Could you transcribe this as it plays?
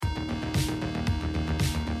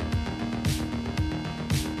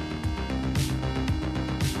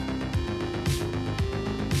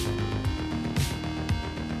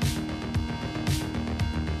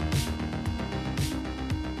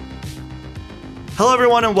Hello,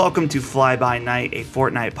 everyone, and welcome to Fly By Night, a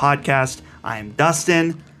Fortnite podcast. I am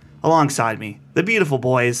Dustin. Alongside me, the beautiful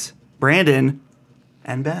boys, Brandon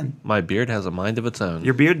and Ben. My beard has a mind of its own.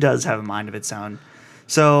 Your beard does have a mind of its own.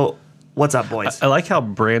 So, what's up, boys? I like how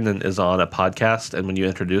Brandon is on a podcast, and when you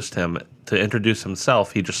introduced him to introduce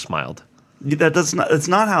himself, he just smiled. That's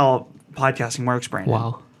not how podcasting works, Brandon.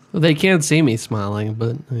 Wow. They can't see me smiling,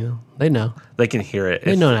 but they know. They can hear it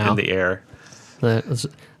They know now. in the air. That's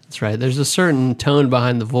right. There's a certain tone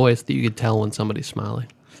behind the voice that you could tell when somebody's smiling.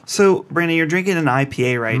 So, Brandon, you're drinking an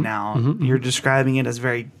IPA right now. You're describing it as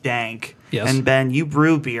very dank. Yes. And Ben, you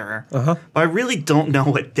brew beer. But I really don't know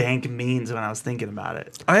what dank means when I was thinking about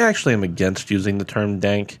it. I actually am against using the term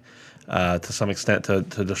dank to some extent to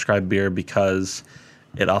describe beer because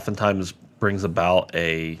it oftentimes brings about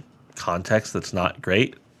a context that's not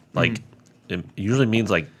great. Like, it usually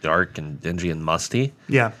means like dark and dingy and musty.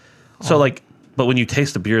 Yeah. So but when you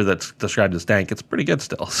taste a beer that's described as dank, it's pretty good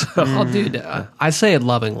still. So. Oh, dude, I say it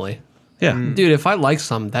lovingly. Yeah. Dude, if I like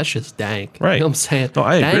something, that shit's dank. Right. You know what I'm saying? No,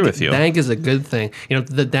 I agree Dank- with you. Dank is a good thing. You know,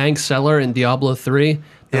 the dank cellar in Diablo 3,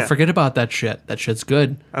 don't forget about that shit. That shit's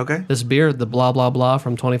good. Okay. This beer, the blah, blah, blah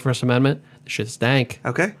from 21st Amendment, shit's dank.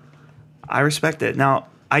 Okay. I respect it. Now,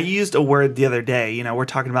 I used a word the other day. You know, we're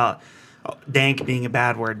talking about dank being a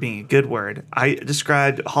bad word, being a good word. I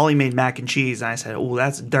described Holly made mac and cheese, and I said, oh,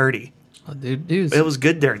 that's dirty. Oh, dude, It was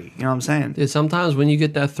good dirty. You know what I'm saying? dude, sometimes when you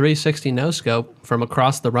get that 360 no-scope from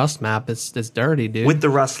across the Rust map, it's dirty, dude. With the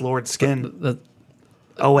Rust Lord skin. The-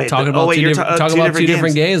 Oh, wait. Talking about you're two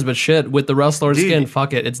different games, but shit, with the Rust Lord Dude, skin,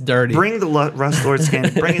 fuck it, it's dirty. Bring the Rust Lord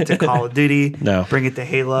skin. Bring it to Call of Duty. No. Bring it to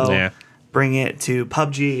Halo. Yeah. Bring it to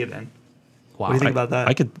PUBG even. Wow. What do you think about that?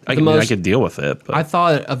 I could deal with it. But I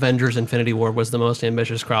thought Avengers Infinity War was the most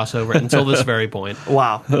ambitious crossover until this very point.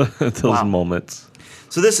 Wow. those moments.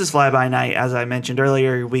 So this is Fly By Night, as I mentioned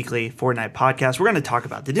earlier, your weekly Fortnite podcast. We're going to talk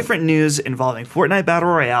about the different news involving Fortnite Battle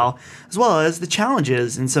Royale, as well as the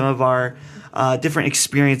challenges and some of our different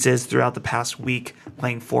experiences throughout the past week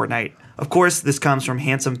playing Fortnite. Of course, this comes from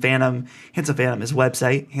Handsome Phantom. Handsome Phantom is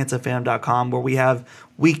website, handsomephantom.com, where we have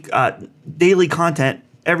daily content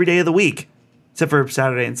every day of the week, except for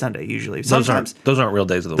Saturday and Sunday, usually. Sometimes Those aren't real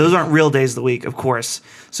days of the week. those aren't real days of the week, of course.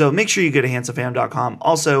 So make sure you go to handsomephantom.com.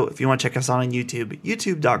 Also, if you want to check us out on YouTube,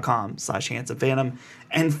 youtube.com/handsomephantom.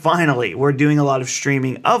 And finally, we're doing a lot of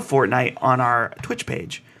streaming of Fortnite on our Twitch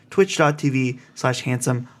page,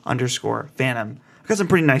 twitch.tv/handsome_phantom. I got some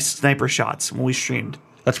pretty nice sniper shots when we streamed.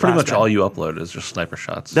 That's pretty last much time. all you upload is just sniper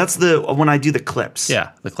shots. That's when I do the clips.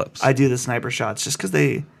 Yeah, the clips. I do the sniper shots just because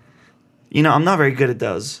they, I'm not very good at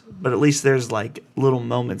those, but at least there's like little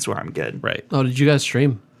moments where I'm good. Right. Oh, did you guys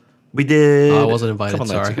stream? We did. Oh, I wasn't invited,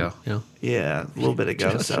 couple nights sorry. ago. Yeah. Yeah, a little bit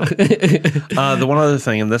ago. So The one other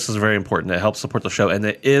thing, and this is very important, it helps support the show, and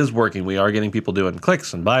it is working. We are getting people doing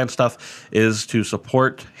clicks and buying stuff, is to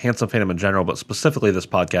support Handsome Phantom in general, but specifically this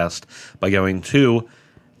podcast by going to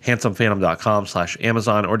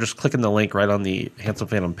handsomephantom.com/Amazon or just clicking the link right on the Handsome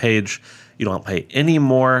Phantom page. You don't pay any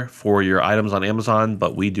more for your items on Amazon,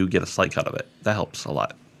 but we do get a slight cut of it. That helps a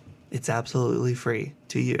lot. it's absolutely free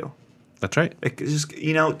to you. That's right. Just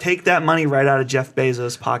take that money right out of Jeff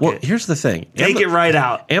Bezos' pocket. Well, here's the thing. Take it right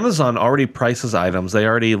out. Amazon already prices items. They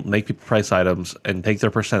already make people price items and take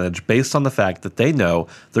their percentage based on the fact that they know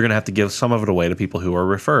they're going to have to give some of it away to people who are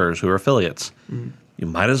referrers, who are affiliates. You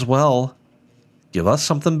might as well give us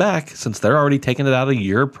something back since they're already taking it out of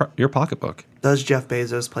your pocketbook. Does Jeff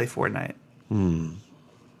Bezos play Fortnite?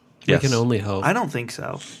 We can only hope. I don't think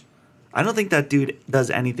so. I don't think that dude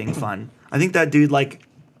does anything fun. I think that dude be like,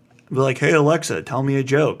 hey Alexa, tell me a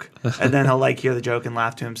joke, and then he'll hear the joke and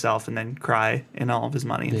laugh to himself, and then cry in all of his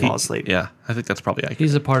money and fall asleep. Yeah, I think that's probably accurate.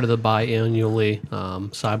 He's a part of the biannually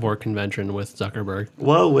cyborg convention with Zuckerberg.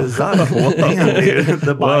 Whoa, was that? Damn, dude.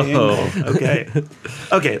 The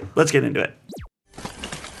biannual. Okay, let's get into it.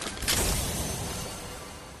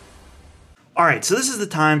 All right, so this is the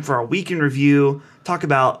time for our week in review. Talk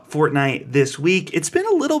about Fortnite this week. It's been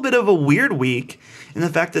a little bit of a weird week in the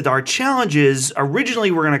fact that our challenges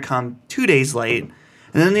originally were going to come 2 days late, and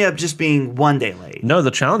then they ended up just being 1 day late. No,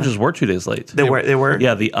 the challenges were 2 days late. They were?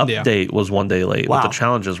 Yeah, the update was 1 day late, Wow. but the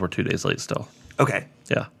challenges were 2 days late still. Okay.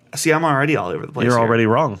 Yeah. See, I'm already all over the place. You're here. already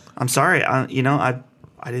wrong. I'm sorry. I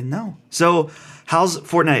didn't know. So, how's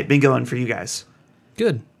Fortnite been going for you guys?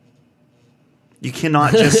 Good. You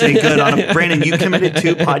cannot just say good on a Brandon. You committed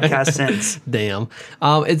 2 podcasts since. Damn.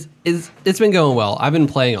 It's been going well. I've been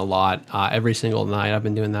playing a lot every single night. I've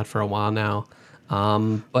been doing that for a while now.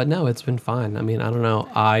 But no, it's been fine. I mean, I don't know.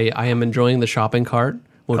 I am enjoying the shopping cart,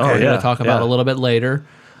 which we're going to talk about a little bit later.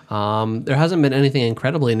 There hasn't been anything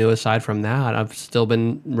incredibly new aside from that. I've still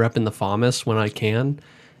been repping the FAMAS when I can,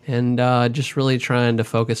 and just really trying to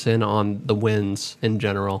focus in on the wins in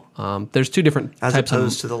general. There's two different As types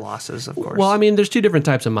opposed to the losses, of course. Well, I mean, there's two different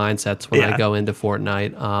types of mindsets when Yeah. I go into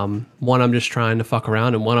Fortnite. One, I'm just trying to fuck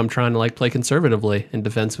around, and one, I'm trying to like play conservatively and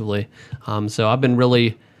defensively. So I've been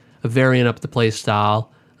really varying up the play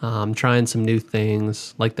style, trying some new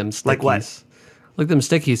things like them stickies. Like what? Like them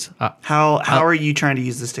stickies. How are you trying to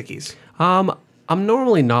use the stickies? I'm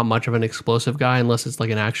normally not much of an explosive guy unless it's like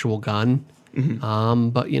an actual gun.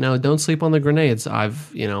 But don't sleep on the grenades.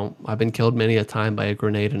 I've been killed many a time by a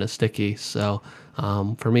grenade and a sticky. So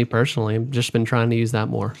for me personally, I've just been trying to use that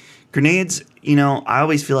more. Grenades, I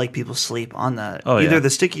always feel like people sleep on either yeah. the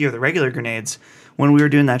sticky or the regular grenades. When we were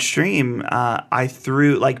doing that stream, I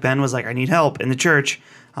threw, like Ben was like, I need help in the church.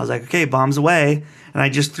 I was like, okay, bombs away. And I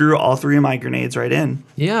just threw all 3 of my grenades right in.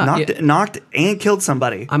 Yeah. Knocked and killed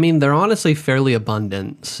somebody. I mean, they're honestly fairly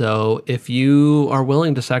abundant. So if you are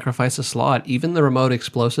willing to sacrifice a slot, even the remote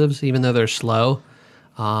explosives, even though they're slow,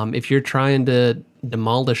 if you're trying to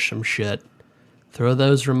demolish some shit, throw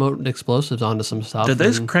those remote explosives onto some stuff. Did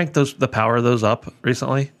they crank the power of those up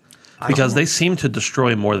recently? Because they seem to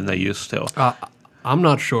destroy more than they used to. I'm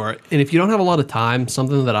not sure. And if you don't have a lot of time,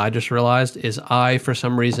 something that I just realized is I, for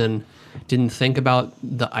some reason, didn't think about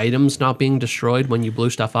the items not being destroyed when you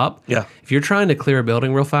blew stuff up. Yeah. If you're trying to clear a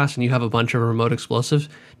building real fast and you have a bunch of remote explosives,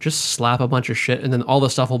 just slap a bunch of shit and then all the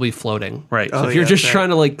stuff will be floating. Right. So if you're just trying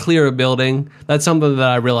to like clear a building, that's something that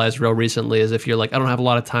I realized real recently is if you're like, I don't have a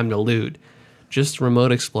lot of time to loot, just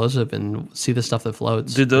remote explosive and see the stuff that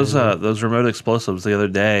floats. Dude, those remote explosives, the other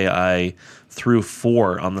day, I threw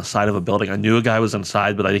 4 on the side of a building. I knew a guy was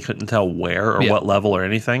inside, but I couldn't tell where or what level or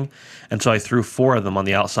anything. And so I threw 4 of them on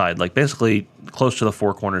the outside, like basically close to the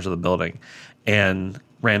 4 corners of the building, and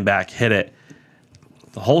ran back, hit it.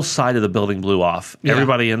 The whole side of the building blew off. Yeah.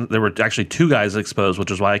 Everybody there were actually 2 guys exposed,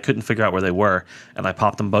 which is why I couldn't figure out where they were. And I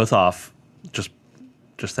popped them both off just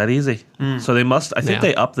that easy. So they must, I think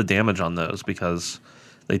they upped the damage on those because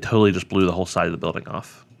they totally just blew the whole side of the building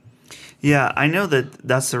off. Yeah, I know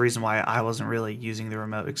that's the reason why I wasn't really using the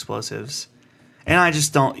remote explosives. And I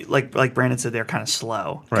just don't, like Brandon said, they're kind of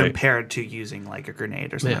slow compared to using like a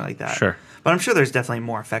grenade or something like that. Sure. But I'm sure there's definitely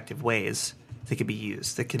more effective ways that could be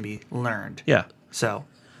used, that can be learned. Yeah. So.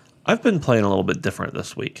 I've been playing a little bit different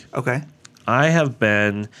this week. Okay. I have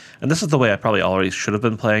been, and this is the way I probably already should have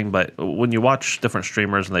been playing, but when you watch different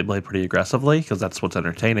streamers and they play pretty aggressively, because that's what's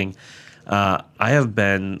entertaining, I have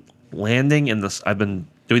been landing in this, I've been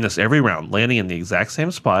doing this every round, landing in the exact same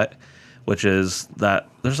spot, which is that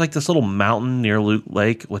there's like this little mountain near Loot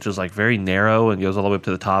Lake, which is like very narrow and goes all the way up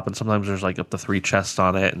to the top, and sometimes there's like up to 3 chests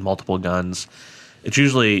on it and multiple guns. It's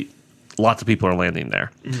usually lots of people are landing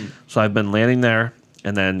there. Mm-hmm. So I've been landing there,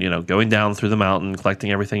 and then, going down through the mountain,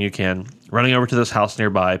 collecting everything you can, running over to this house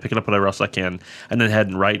nearby, picking up whatever else I can, and then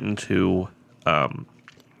heading right into,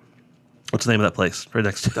 what's the name of that place? Right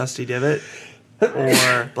next to Dusty Divot?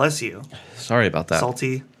 Or, bless you, Sorry about that.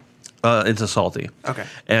 Salty? Into Salty. Okay.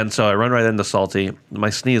 And so I run right into Salty. My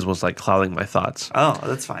sneeze was like clouding my thoughts. Oh,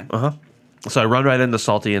 that's fine. So I run right into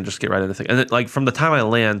Salty and just get right into things. And like from the time I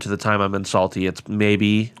land to the time I'm in Salty, it's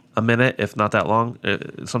maybe a minute, if not that long.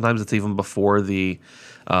 Sometimes it's even before the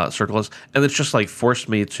circle is. And it's just like forced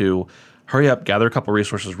me to hurry up, gather a couple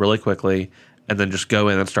resources really quickly, and then just go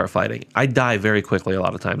in and start fighting. I die very quickly a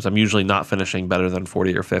lot of times. I'm usually not finishing better than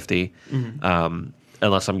 40 or 50,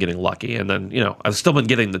 unless I'm getting lucky. And then, I've still been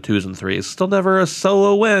getting the 2s and 3s. Still never a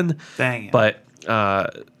solo win. Dang it. But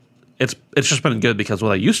it's just been good because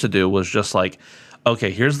what I used to do was just like,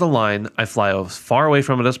 okay, here's the line. I fly as far away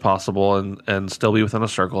from it as possible and still be within a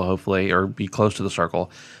circle, hopefully, or be close to the circle.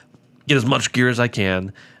 Get as much gear as I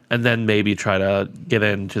can, and then maybe try to get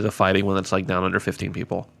into the fighting when it's like down under 15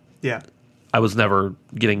 people. Yeah. I was never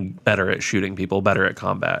getting better at shooting people, better at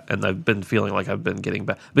combat, and I've been feeling like I've been getting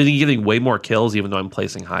getting way more kills, even though I'm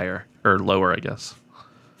placing higher or lower, I guess.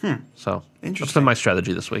 So that's been my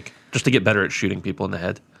strategy this week, just to get better at shooting people in the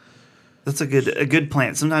head. That's a good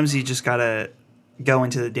plan. Sometimes you just gotta go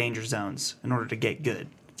into the danger zones in order to get good.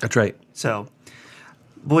 That's right. So,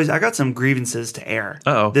 boys, I got some grievances to air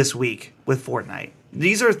this week with Fortnite.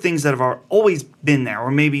 These are things that have always been there,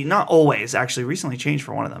 or maybe not always, actually recently changed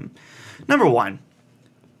for one of them. Number 1,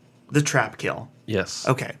 the trap kill. Yes.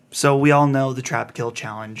 Okay, so we all know the trap kill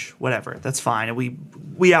challenge, whatever. That's fine. And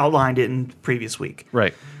we outlined it in the previous week.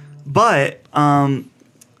 Right. But I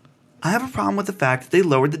have a problem with the fact that they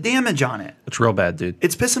lowered the damage on it. It's real bad, dude.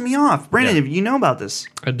 It's pissing me off. Brandon, you know about this.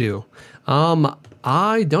 I do.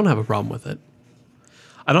 I don't have a problem with it.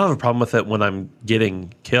 I don't have a problem with it when I'm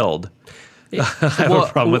getting killed. I have a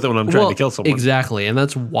problem with it when I'm trying to kill someone. Exactly, and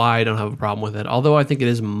that's why I don't have a problem with it. Although I think it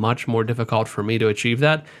is much more difficult for me to achieve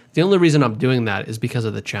that. The only reason I'm doing that is because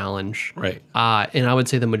of the challenge. Right. And I would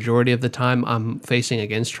say the majority of the time I'm facing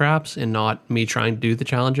against traps and not me trying to do the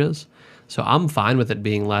challenges. So I'm fine with it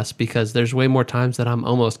being less because there's way more times that I'm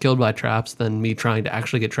almost killed by traps than me trying to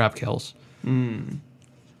actually get trap kills.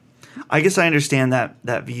 I guess I understand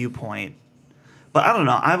that viewpoint. But I don't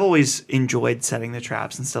know. I've always enjoyed setting the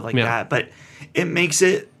traps and stuff like that. But it makes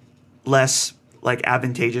it less like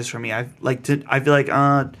advantageous for me. I feel like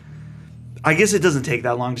I guess it doesn't take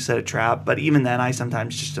that long to set a trap. But even then, I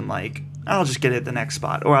sometimes just am like, I'll just get it at the next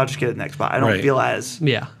spot, or I'll just get it at the next spot. I don't feel as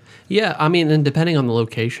yeah. I mean, and depending on the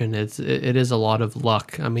location, it is a lot of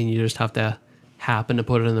luck. I mean, you just have to happen to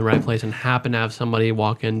put it in the right place and happen to have somebody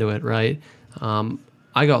walk into it, right?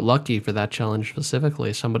 I got lucky for that challenge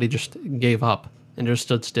specifically. Somebody just gave up and just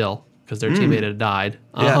stood still because their teammate had died.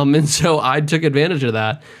 And so I took advantage of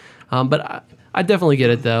that. But I definitely get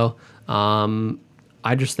it, though.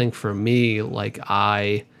 I just think for me, like,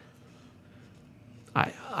 I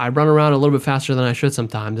run around a little bit faster than I should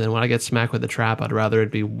sometimes. And when I get smacked with a trap, I'd rather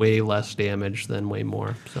it be way less damage than way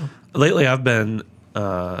more. So lately I've been,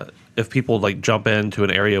 if people, like, jump into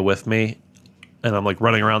an area with me, and I'm like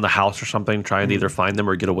running around the house or something, trying to either find them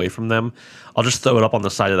or get away from them, I'll just throw it up on the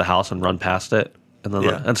side of the house and run past it. And then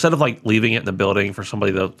instead of like leaving it in the building for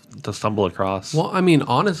somebody to stumble across. Well, I mean,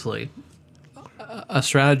 honestly, a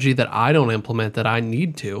strategy that I don't implement that I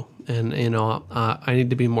need to, and I need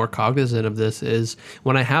to be more cognizant of this, is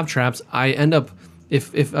when I have traps, I end up,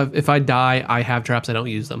 if I die, I have traps, I don't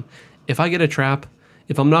use them. If I get a trap,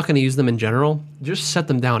 if I'm not going to use them in general, just set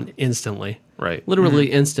them down instantly. Right.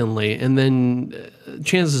 Literally instantly. And then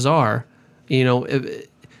chances are,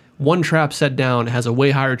 one trap set down has a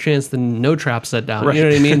way higher chance than no trap set down. Right. You know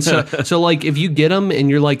what I mean? So like if you get them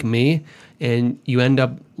and you're like me and you end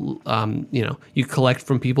up, you collect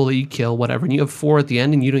from people that you kill, whatever, and you have 4 at the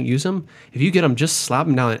end and you don't use them, if you get them, just slap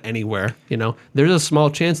them down anywhere. There's a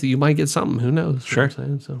small chance that you might get something. Who knows? Sure. You know what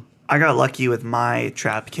I'm saying? So. I got lucky with my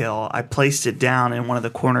trap kill. I placed it down in one of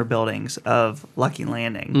the corner buildings of Lucky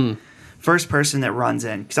Landing. First person that runs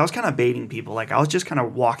in, because I was kind of baiting people. Like I was just kind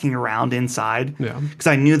of walking around inside because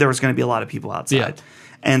I knew there was going to be a lot of people outside. Yeah.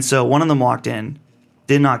 And so one of them walked in,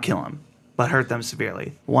 did not kill him, but hurt them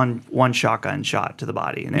severely. One shotgun shot to the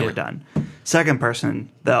body, and they were done. Second person,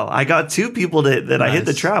 though, I got 2 people that I hit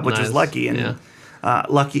the trap, which was lucky. And I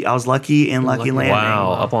was lucky in Lucky Landing.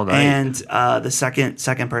 Wow, up all night. And the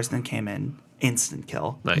second person that came in, instant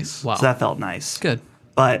kill. Nice. Wow. So that felt nice. Good.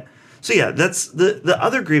 But so yeah, that's the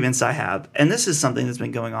other grievance I have, and this is something that's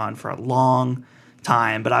been going on for a long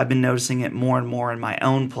time, but I've been noticing it more and more in my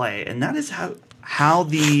own play, and that is how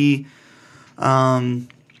the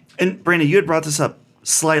and Brandon, you had brought this up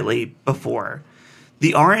slightly before,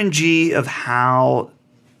 the RNG of how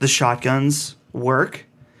the shotguns work.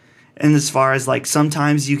 And as far as like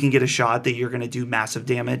sometimes you can get a shot that you're going to do massive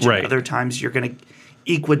damage, right. And other times you're going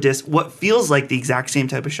to what feels like the exact same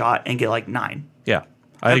type of shot and get like 9. Yeah,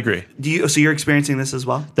 I agree. So you're experiencing this as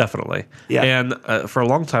well? Definitely. Yeah. And for a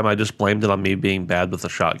long time, I just blamed it on me being bad with the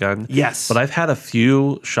shotgun. Yes. But I've had a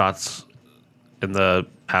few shots in the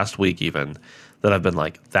past week even that I've been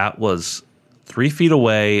like, that was 3 feet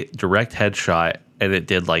away, direct headshot, and it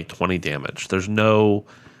did like 20 damage. There's no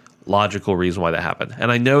logical reason why that happened.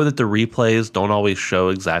 And I know that the replays don't always show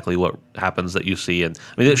exactly what happens that you see, and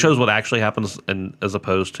I mean it shows what actually happens and as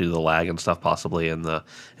opposed to the lag and stuff possibly in the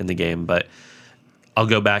game, but I'll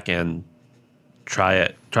go back and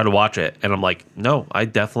try to watch it, and I'm like, no, I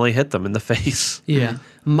definitely hit them in the face. Yeah.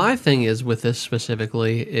 My thing is with this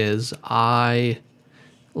specifically is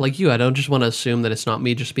like you, I don't just want to assume that it's not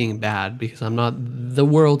me just being bad because I'm not the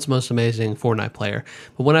world's most amazing Fortnite player.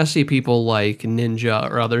 But when I see people like Ninja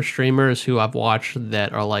or other streamers who I've watched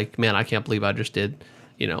that are like, man, I can't believe I just did,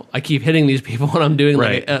 I keep hitting these people when I'm doing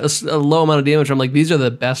like a low amount of damage. I'm like, these are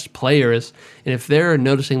the best players. And if they're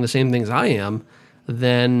noticing the same things I am,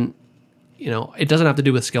 then it doesn't have to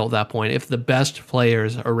do with skill at that point. If the best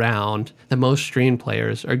players around, the most streamed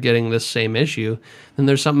players, are getting this same issue, then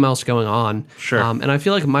there's something else going on. Sure. And I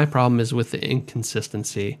feel like my problem is with the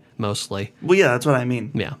inconsistency mostly. Well, yeah, that's what I mean.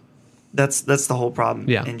 Yeah. That's the whole problem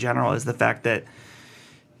in general is the fact that,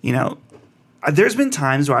 there's been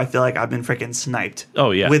times where I feel like I've been freaking sniped. Oh,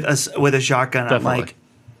 yeah. With a shotgun. Definitely.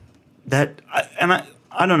 I'm like,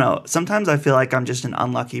 I don't know. Sometimes I feel like I'm just an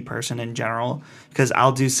unlucky person in general because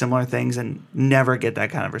I'll do similar things and never get that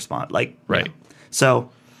kind of response. Like, right. So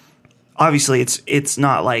obviously it's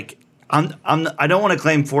not like I don't want to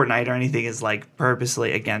claim Fortnite or anything is like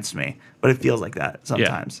purposely against me, but it feels like that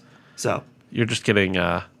sometimes. Yeah. So you're just getting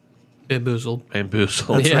Bamboozled.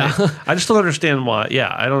 Bamboozled. Yeah. Right. I just don't understand why.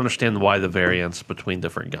 Yeah, I don't understand why the variance between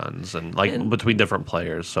different guns and between different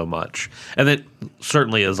players so much. And it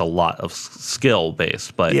certainly is a lot of skill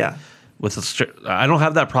based, but Yeah. I don't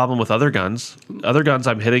have that problem with other guns. Other guns,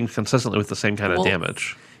 I'm hitting consistently with the same kind of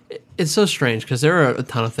damage. It's so strange because there are a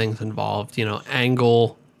ton of things involved.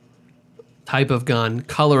 Angle, type of gun,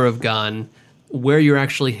 color of gun, where you're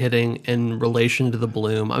actually hitting in relation to the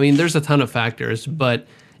bloom. I mean, there's a ton of factors, but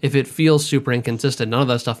if it feels super inconsistent, none of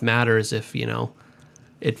that stuff matters if,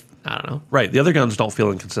 I don't know. Right. The other guns don't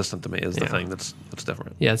feel inconsistent to me is the thing that's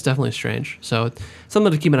different. Yeah, it's definitely strange. So it's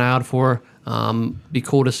something to keep an eye out for. Be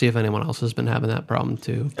cool to see if anyone else has been having that problem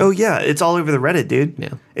too. Oh yeah, it's all over the Reddit, dude.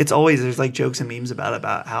 Yeah. It's always, there's like jokes and memes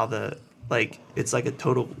about how it's like a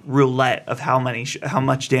total roulette of how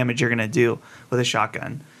much damage you're going to do with a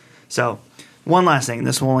shotgun. So one last thing,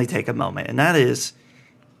 this will only take a moment, and that is,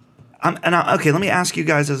 okay, let me ask you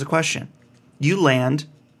guys as a question. You land,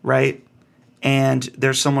 right? And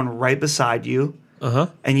there's someone right beside you,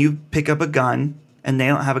 and you pick up a gun, and they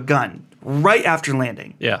don't have a gun right after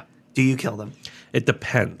landing. Yeah. Do you kill them? It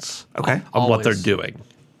depends Okay. on what they're Always. doing.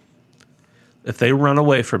 If they run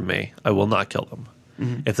away from me, I will not kill them.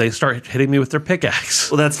 If they start hitting me with their pickaxe,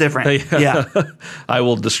 Well, that's different. Yeah. I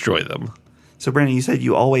will destroy them. So, Brandon, you said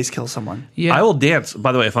you always kill someone. Yeah. I will dance.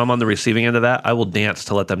 By the way, if I'm on the receiving end of that, I will dance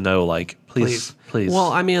to let them know, like, please.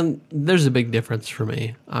 Well, I mean, there's a big difference for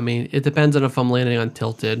me. I mean, it depends on if I'm landing on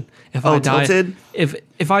tilted. If I die, tilted?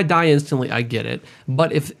 If I die instantly, I get it.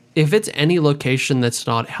 But if it's any location that's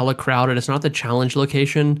not hella crowded, it's not the challenge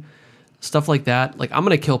location, stuff like that, like I'm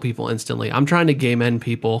gonna kill people instantly. I'm trying to game end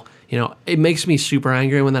people. It makes me super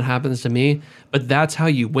angry when that happens to me. But that's how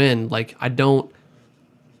you win. Like I don't.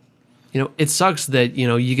 It sucks that,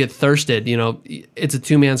 you get thirsted, it's a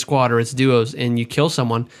 2-man squad or it's duos and you kill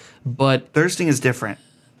someone, but Thirsting is different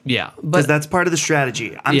yeah, because but that's part of the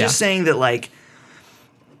strategy. I'm Yeah. just saying that, like,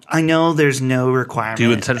 I know there's no requirement. Do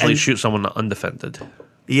you intentionally and- shoot someone undefended?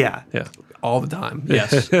 Yeah. Yeah. all the time.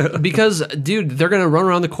 Yes. Because dude, they're going to run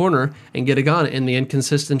around the corner and get a gun and the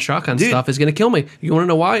inconsistent shotgun Dude. stuff is going to kill me. You want to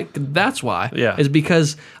know why? That's why. Yeah. Is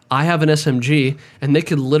because I have an SMG and they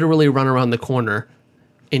could literally run around the corner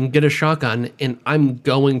and get a shotgun, and I'm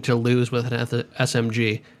going to lose with an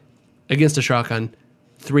SMG against a shotgun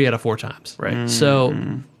 3 out of 4 times. Right. So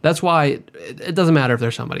that's why it doesn't matter if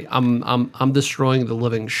there's somebody. I'm destroying the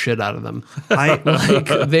living shit out of them. Like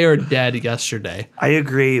they are dead yesterday. I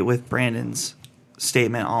agree with Brandon's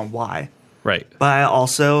statement on why, Right. but I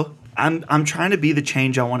also I'm trying to be the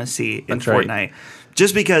change I want to see in That's right. Fortnite.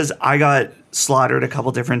 Just because I got slaughtered a couple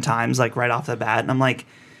different times, like right off the bat, and I'm like,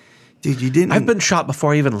 dude, you didn't. I've been shot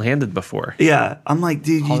before I even landed before. Yeah, I'm like,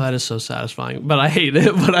 dude, Oh, that is so satisfying. But I hate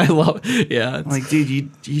it. But I love. Yeah, it's- like, dude,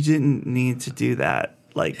 you didn't need to do that,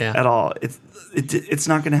 like, Yeah. at all. It's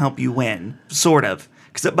not going to help you win, sort of.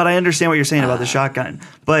 But I understand what you're saying about the shotgun.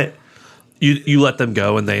 But You let them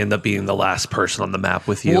go and they end up being the last person on the map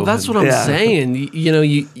with you. well, that's what I'm Yeah. saying.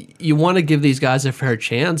 You want to give these guys a fair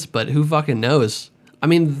chance, but who fucking knows? I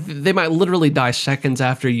mean, they might literally die seconds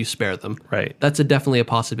after you spare them. Right. That's definitely a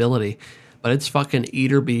possibility. But it's fucking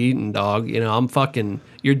eat or be eaten, dog. I'm fucking.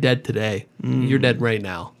 You're dead today. You're dead right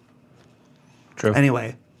now. True.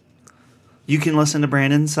 anyway, you can listen to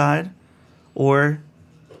Brandon's side, or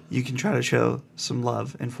you can try to show some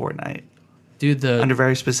love in Fortnite Dude, under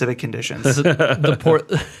very specific conditions.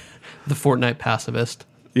 the Fortnite pacifist.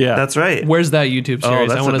 Yeah. Uh, That's right. Where's that YouTube Oh,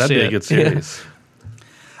 series? I want to that'd see be it. a good series.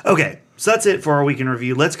 Okay, so that's it for our week in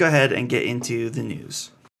review. Let's go ahead and get into the news.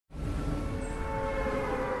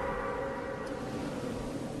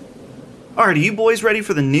 All right, are you boys ready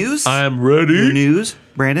for the news? I'm The ready. news,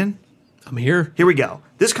 Brandon? I'm here. Here we go.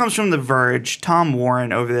 This comes from The Verge. Tom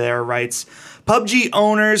Warren over there writes, PUBG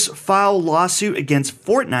owners file lawsuit against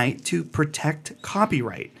Fortnite to protect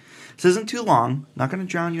copyright. This isn't too long. Not going to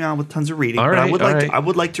drown you out with tons of reading, All but right, all right. I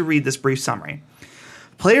would like to read this brief summary.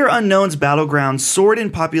 Player Unknown's Battlegrounds soared in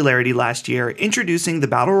popularity last year, introducing the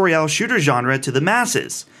Battle Royale shooter genre to the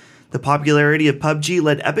masses. The popularity of PUBG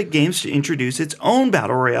led Epic Games to introduce its own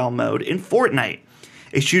Battle Royale mode in Fortnite,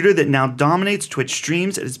 a shooter that now dominates Twitch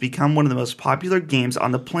streams and has become one of the most popular games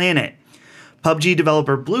on the planet. PUBG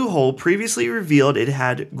developer Bluehole previously revealed it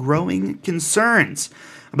had growing concerns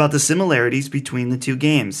about the similarities between the two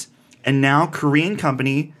games. And now Korean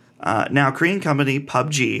company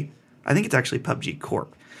PUBG, I think it's actually PUBG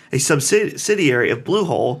Corp, a subsidiary of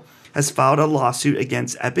Bluehole, has filed a lawsuit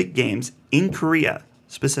against Epic Games in Korea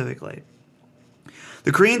specifically.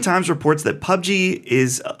 The Korean Times reports that PUBG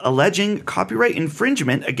is alleging copyright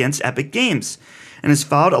infringement against Epic Games, and has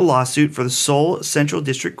filed a lawsuit for the Seoul Central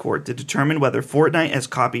District Court to determine whether Fortnite has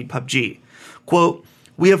copied PUBG. Quote,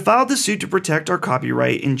 "We have filed the suit to protect our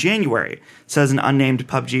copyright in January," says an unnamed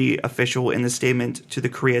PUBG official in the statement to the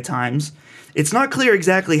Korea Times. "It's not clear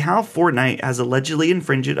exactly how Fortnite has allegedly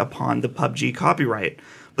infringed upon the PUBG copyright,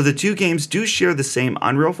 but the two games do share the same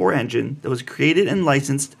Unreal 4 engine that was created and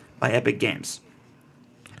licensed by Epic Games."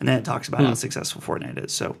 And then it talks about how successful Fortnite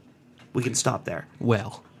is, so we can stop there.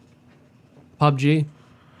 Well, PUBG,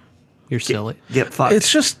 you're silly. Get fucked.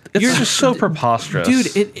 It's just so preposterous.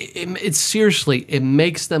 Dude, it's seriously, it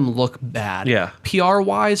makes them look bad. Yeah. PR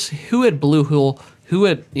wise, who at Bluehole, who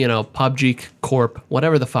at, PUBG Corp,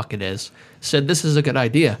 whatever the fuck it is, said this is a good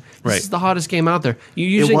idea. This is the hottest game out there.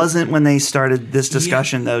 It wasn't when they started this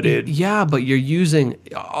discussion though, dude. Yeah, but you're using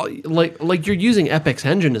like you're using Epic's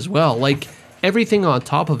engine as well. Like everything on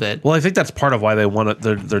top of it. Well, I think that's part of why they want it.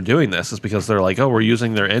 They're doing this is because they're like, oh, we're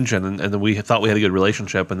using their engine, and then we thought we had a good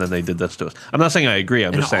relationship, and then they did this to us. I'm not saying I agree.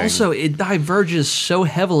 I'm just saying. Also, it diverges so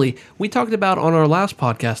heavily. We talked about on our last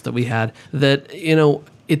podcast that we had that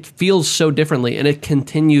it feels so differently, and it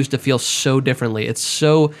continues to feel so differently. It's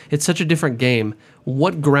such a different game.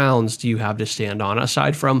 What grounds do you have to stand on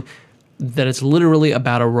aside from that? It's literally a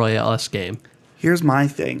battle royale-esque game. Here's my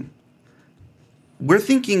thing. We're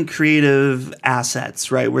thinking creative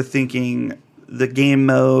assets, right? We're thinking the game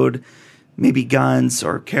mode, maybe guns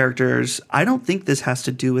or characters. I don't think this has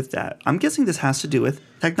to do with that. I'm guessing this has to do with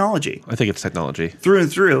technology. I think it's technology through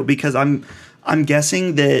and through, because I'm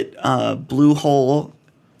guessing that Bluehole,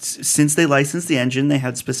 since they licensed the engine, they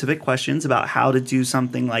had specific questions about how to do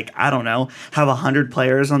something like, I don't know, have 100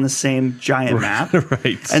 players on the same giant map.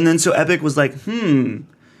 Right. And then so Epic was like,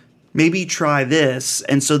 maybe try this.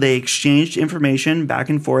 And so they exchanged information back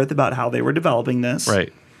and forth about how they were developing this.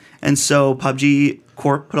 Right. And so PUBG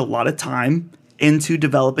Corp put a lot of time into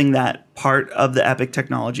developing that part of the Epic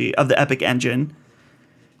technology, of the Epic engine.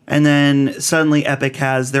 And then suddenly Epic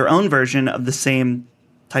has their own version of the same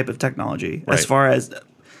type of technology, as far as,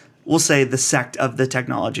 we'll say, the sect of the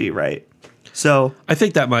technology, right? So I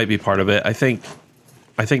think that might be part of it. I think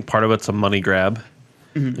part of it's a money grab.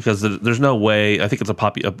 Because there's no way. I think it's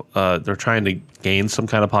they're trying to gain some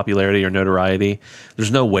kind of popularity or notoriety.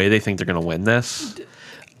 There's no way they think they're going to win this.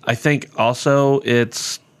 I think also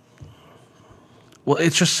it's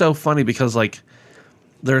just so funny because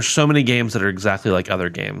there's so many games that are exactly like other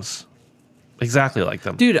games, exactly like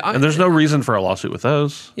them, dude. And there's no reason for a lawsuit with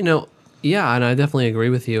those. Yeah, and I definitely agree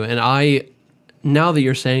with you. And now that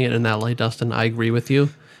you're saying it in that light, Dustin, I agree with you.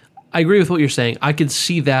 I agree with what you're saying. I could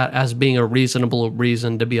see that as being a reasonable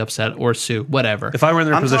reason to be upset or sue, whatever. If I were in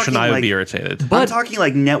their position, I would be irritated. But I'm talking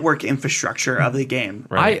like network infrastructure of the game.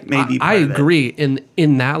 Right. I agree.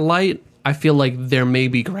 In that light, I feel like there may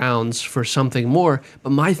be grounds for something more.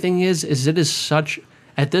 But my thing is it is such,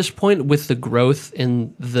 at this point, with the growth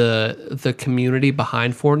in the community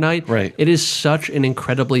behind Fortnite, right, it is such an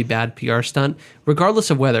incredibly bad PR stunt, regardless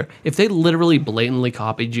of whether, if they literally blatantly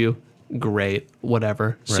copied you, great,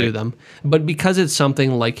 whatever, sue them. But because it's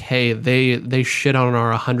something like, hey, they shit on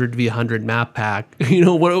our 100v100 map pack,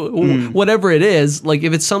 whatever it is, like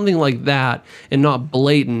if it's something like that and not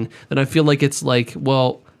blatant, then I feel like it's like,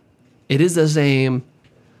 well, it is the same,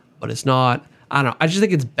 but it's not. I don't know. I just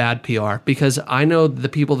think it's bad PR because I know the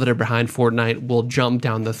people that are behind Fortnite will jump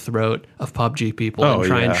down the throat of PUBG people and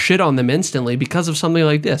try and shit on them instantly because of something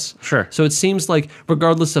like this. Sure. So it seems like,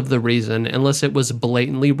 regardless of the reason, unless it was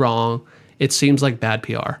blatantly wrong, it seems like bad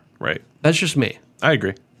PR. Right. That's just me. I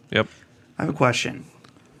agree. Yep. I have a question.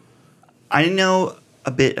 I know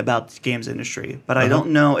a bit about the games industry, but I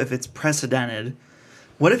don't know if it's precedented.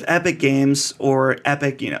 What if Epic Games or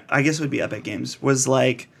Epic, I guess it would be Epic Games, was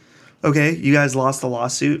like, okay, you guys lost the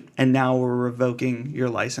lawsuit, and now we're revoking your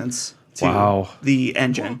license to the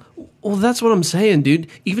engine. Well, that's what I'm saying, dude.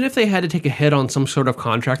 Even if they had to take a hit on some sort of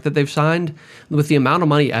contract that they've signed, with the amount of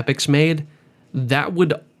money Epic's made, that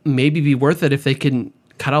would maybe be worth it if they can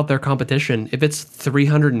cut out their competition. If it's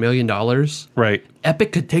 $300 million, right,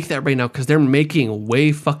 Epic could take that right now because they're making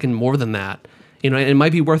way fucking more than that. It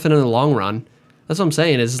might be worth it in the long run. That's what I'm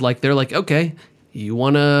saying, is like, they're like, okay, you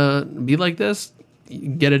want to be like this?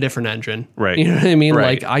 Get a different engine. Right. You know what I mean?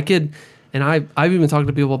 Right. Like I could, and I've even talked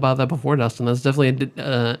to people about that before, Dustin. That's definitely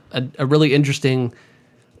a really interesting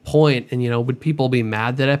point. And, would people be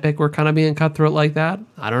mad that Epic were kind of being cutthroat like that?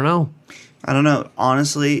 I don't know.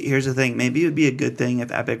 Honestly, here's the thing. Maybe it would be a good thing if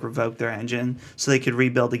Epic revoked their engine so they could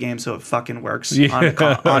rebuild the game so it fucking works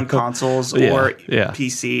on consoles or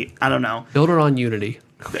PC. I don't know. Build it on Unity.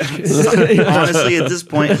 Honestly, at this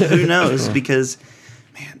point, who knows? Because,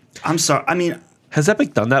 man, I'm sorry. I mean, has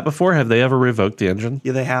Epic done that before? Have they ever revoked the engine?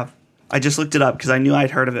 Yeah, they have. I just looked it up because I knew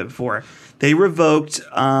I'd heard of it before. They revoked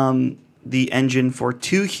the engine for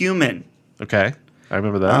Too Human. Okay. I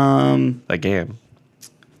remember that. That game.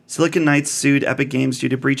 Silicon Knights sued Epic Games due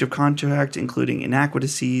to breach of contract, including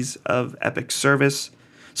inadequacies of Epic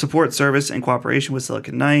support service, and cooperation with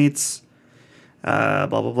Silicon Knights. Blah,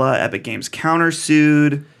 blah, blah. Epic Games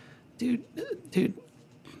countersued.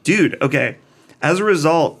 Dude, okay. As a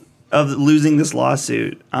result of losing this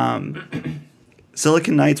lawsuit,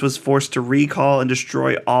 Silicon Knights was forced to recall and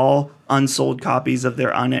destroy all unsold copies of their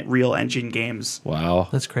Unreal Engine games. Wow.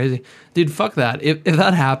 That's crazy. Dude, fuck that. If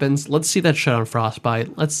that happens, let's see that shit on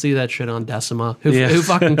Frostbite. Let's see that shit on Decima. Who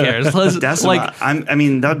fucking cares? Let's, Decima. I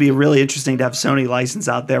mean, that would be really interesting to have Sony license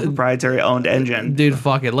out their proprietary owned engine. Dude,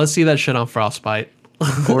 fuck it. Let's see that shit on Frostbite.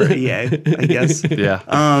 Or EA, I guess. Yeah.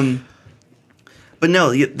 But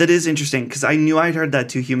no, that is interesting because I knew I'd heard that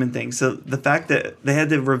Too Human thing. So the fact that they had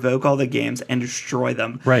to revoke all the games and destroy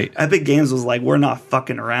them. Right. Epic Games was like, we're not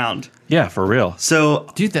fucking around. Yeah, for real. So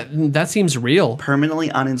Dude, that seems real. permanently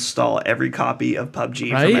uninstall every copy of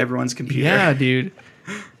PUBG Right? from everyone's computer. Yeah, dude.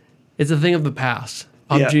 It's a thing of the past.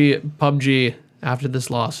 PUBG after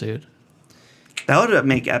this lawsuit. That would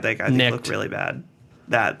make Epic, I think, Nicked. look really bad.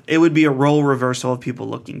 That it would be a role reversal of people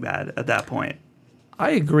looking bad at that point.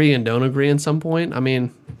 I agree and don't agree at some point. I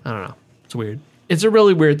mean, I don't know. It's weird. It's a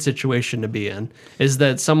really weird situation to be in. Is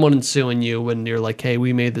that someone suing you when you're like, hey,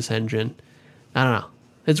 we made this engine. I don't know.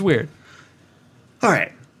 It's weird. All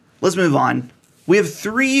right, let's move on. We have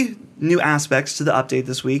 3 new aspects to the update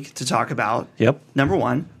this week to talk about. Yep. Number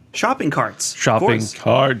 1, shopping carts. Of Shopping course.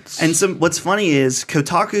 carts. And what's funny is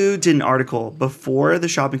Kotaku did an article before the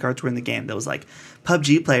shopping carts were in the game that was like,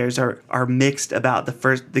 PUBG players are mixed about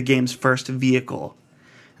the game's first vehicle.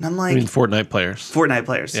 And I'm like, I mean, Fortnite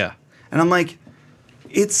players. Yeah. And I'm like,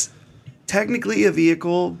 it's technically a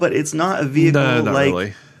vehicle, but it's not a vehicle No, not like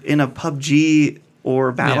really. in a PUBG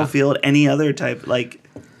or Battlefield, any other type. Like,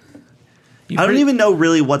 I don't even know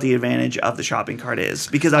really what the advantage of the shopping cart is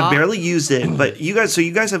because I've barely used it. But you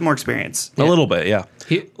guys have more experience. A little bit, yeah.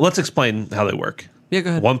 He- Let's explain how they work. Yeah, go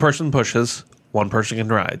ahead. One person pushes, one person can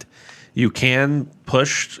ride. You can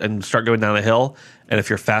push and start going down a hill, and if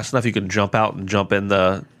you're fast enough, you can jump out and jump in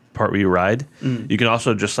the part where you ride. You can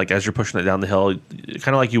also just, like, as you're pushing it down the hill, kind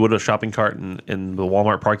of like you would a shopping cart in the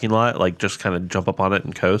Walmart parking lot, like just kind of jump up on it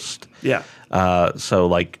and coast. Yeah. So,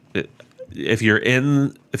 like, if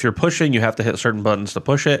you're pushing, you have to hit certain buttons to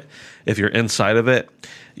push it. If you're inside of it,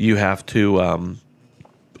 you have to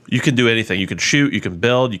you can do anything. You can shoot, you can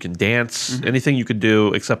build, you can dance, anything you could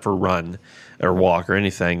do except for run or walk or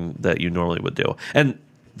anything that you normally would do. And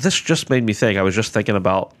this just made me think. I was just thinking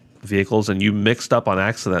about vehicles, and you mixed up on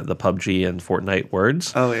accident the PUBG and Fortnite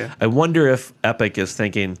words. Oh, yeah. I wonder if Epic is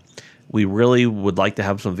thinking we really would like to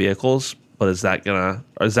have some vehicles, but is that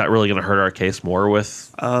really gonna hurt our case more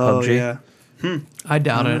with PUBG? Yeah. I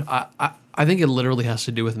doubt it. I think it literally has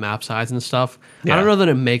to do with map size and stuff. Yeah. I don't know that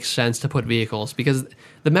it makes sense to put vehicles because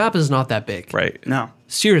the map is not that big. Right. No.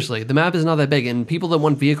 Seriously, the map is not that big. And people that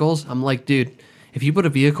want vehicles, I'm like, dude, if you put a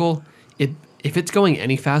vehicle, if it's going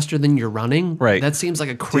any faster than you're running, Right. that seems like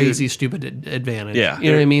a crazy, stupid advantage. Yeah.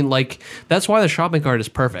 You know what I mean? Like, that's why the shopping cart is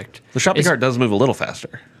perfect. The shopping It's cart does move a little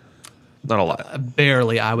faster. Not a lot.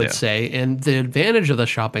 barely, I would Yeah. say. And the advantage of the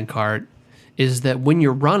shopping cart is that when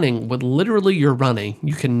you're running, you're running,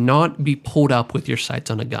 you cannot be pulled up with your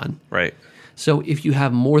sights on a gun. Right. So if you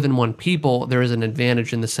have more than one people, there is an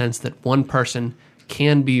advantage in the sense that one person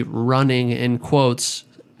can be running in quotes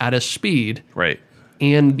at a speed Right.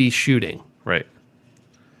 and be shooting. Right.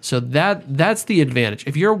 So that's the advantage.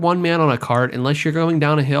 If you're one man on a cart, unless you're going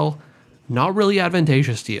down a hill, not really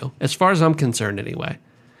advantageous to you, as far as I'm concerned anyway.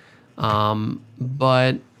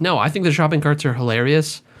 But no, I think the shopping carts are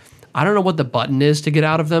hilarious. I don't know what the button is to get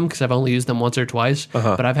out of them because I've only used them once or twice.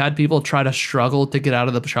 But I've had people try to struggle to get out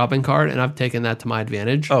of the shopping cart, and I've taken that to my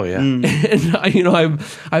advantage. Oh yeah. And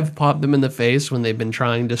I've popped them in the face when they've been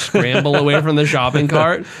trying to scramble away from the shopping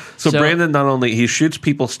cart. So Brandon not only he shoots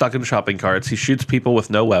people stuck in shopping carts, he shoots people with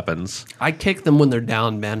no weapons. I kick them when they're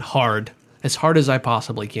down, man, as hard as I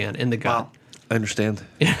possibly can in the gut. Wow. I understand.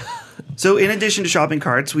 So in addition to shopping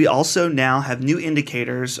carts, we also now have new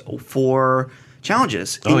indicators for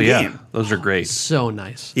challenges in Oh yeah. game. Those are great. So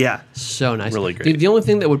nice. Yeah. So nice. Really great. The only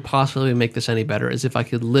thing that would possibly make this any better is if I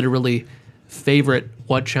could literally favorite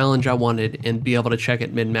what challenge I wanted and be able to check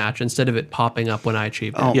it mid-match instead of it popping up when I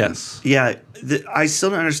achieved it. Yes. Yeah. I still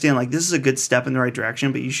don't understand. Like, this is a good step in the right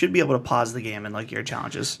direction, but you should be able to pause the game and like your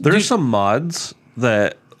challenges. There are some mods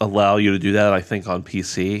that allow you to do that, I think, on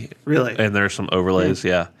PC. Really? And there are some overlays,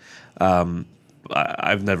 yeah.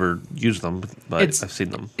 I've never used them, but It's- I've seen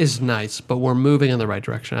them. Is nice, but we're moving in the right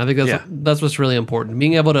direction. I think Yeah. that's what's really important.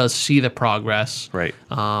 Being able to see the progress, Right.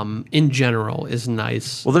 in general, is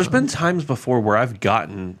nice. Well, there's been times before where I've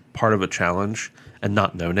gotten part of a challenge and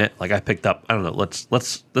not known it. Like I picked up, I don't know, let's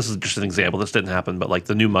this is just an example. This didn't happen, but like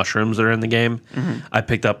the new mushrooms that are in the game, I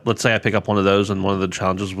picked up, let's say I pick up one of those and one of the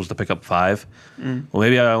challenges was to pick up 5. Well,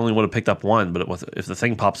 maybe I only would have picked up 1, but if the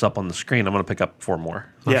thing pops up on the screen, I'm going to pick up 4 more.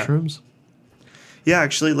 Mushrooms. Yeah,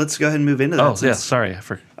 actually, let's go ahead and move into that. Oh, yeah, since, sorry.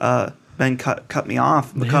 Ben cut me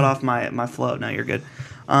off, cut off my flow. No, you're good.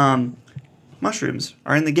 Mushrooms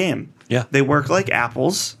are in the game. Yeah. They work like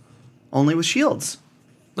apples, only with shields.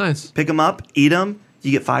 Nice. Pick them up, eat them,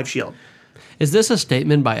 you get 5 shield. Is this a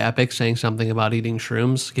statement by Epic saying something about eating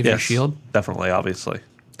shrooms gives you a Yes, shield? definitely, obviously.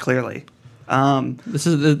 Clearly. This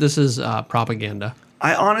is propaganda.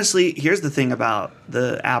 I honestly, here's the thing about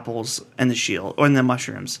the apples and the shield, or the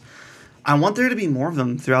mushrooms. I want there to be more of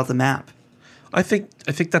them throughout the map. I think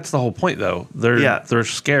that's the whole point, though. They're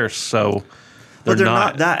scarce, so But they're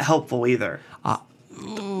not that helpful either.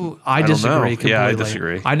 I don't disagree know. completely. Yeah, I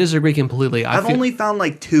disagree. I disagree completely. I've only found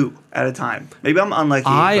like 2 at a time. Maybe I'm unlucky.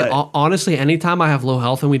 but Honestly, anytime I have low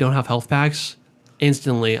health and we don't have health packs,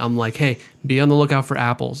 instantly I'm like, hey, be on the lookout for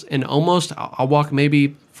apples. And almost, I'll walk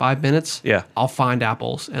maybe 5 minutes. Yeah. I'll find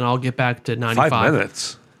apples and I'll get back to 95. 5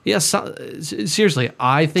 minutes. Yes, seriously,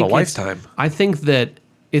 I think a lifetime. I think that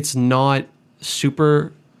it's not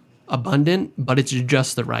super abundant, but it's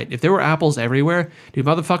just the right. If there were apples everywhere, dude,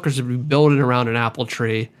 motherfuckers would be building around an apple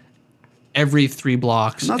tree every 3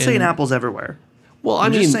 blocks. I'm not saying apples everywhere. Well,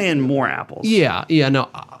 I'm mean, just saying more apples. yeah, no,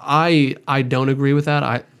 I don't agree with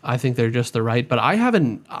that. I think they're just the right, but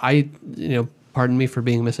pardon me for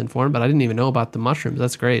being misinformed, but I didn't even know about the mushrooms.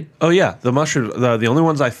 That's great. Oh yeah, the mushrooms. The only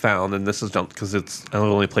ones I found, and this is because I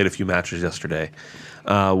only played a few matches yesterday,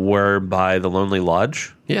 were by the Lonely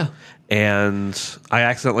Lodge. Yeah. And I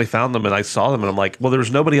accidentally found them, and I saw them, and I'm like, well, there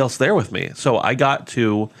was nobody else there with me, so I got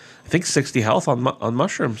to, I think, 60 health on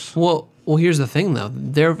mushrooms. Well, here's the thing though.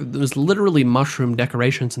 There was literally mushroom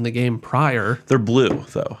decorations in the game prior. They're blue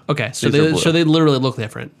though. Okay, so These are blue. they literally look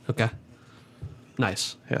different. Okay.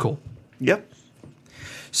 Nice. Yeah. Cool. Yep.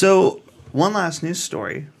 So one last news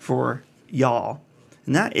story for y'all,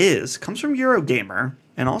 and that comes from Eurogamer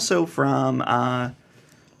and also from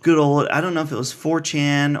good old, I don't know if it was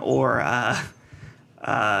 4chan or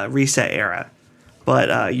Reset Era, but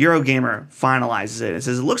Eurogamer finalizes it. It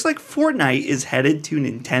says, it looks like Fortnite is headed to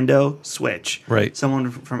Nintendo Switch. Right. Someone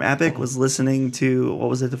from Epic was listening to, what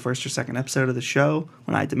was it, the first or second episode of the show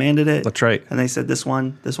when I demanded it. That's right. And they said, this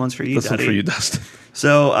one's for you, This one's Duddy. for you, Dustin.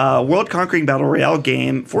 So, world-conquering battle royale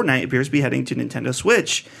game Fortnite appears to be heading to Nintendo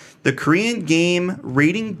Switch. The Korean Game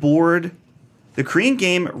Ratings Board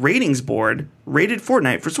rated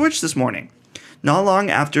Fortnite for Switch this morning, not long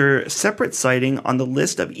after separate citing on the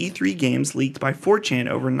list of E3 games leaked by 4chan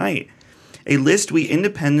overnight. A list we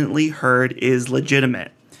independently heard is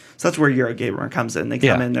legitimate. So that's where Eurogamer comes in. They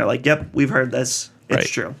come in, they're like, yep, we've heard this. It's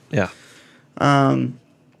true. Yeah. And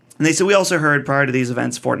they said, we also heard prior to these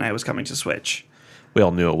events, Fortnite was coming to Switch. We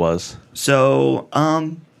all knew it was. So,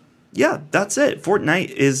 yeah, that's it.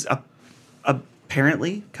 Fortnite is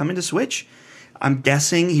apparently coming to Switch. I'm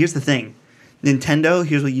guessing, here's the thing. Nintendo,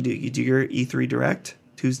 here's what you do. You do your E3 Direct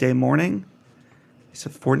Tuesday morning. So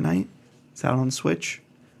Fortnite, it's out on Switch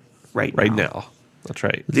right now. That's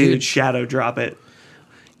right. Dude, shadow drop it.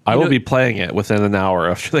 I will be playing it within an hour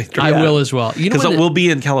after they drop it. I will as well. Because it will be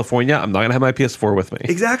in California. I'm not going to have my PS4 with me.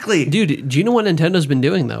 Exactly. Dude, do you know what Nintendo's been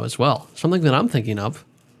doing, though, as well? Something that I'm thinking of.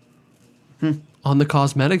 On the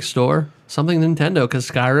cosmetics store, something Nintendo, because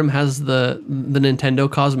Skyrim has the Nintendo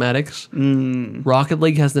cosmetics. Rocket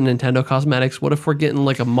League has the Nintendo cosmetics. What if we're getting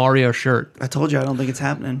like a Mario shirt? I told you, I don't think it's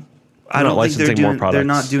happening. They're not licensing more products. They're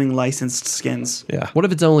not doing licensed skins. Yeah. What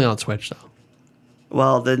if it's only on Switch, though?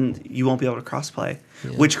 Well, then you won't be able to crossplay.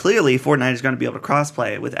 Which clearly Fortnite is going to be able to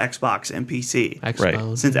crossplay with Xbox and PC.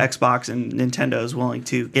 Xbox. Since Xbox and Nintendo is willing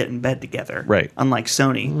to get in bed together. Right. Unlike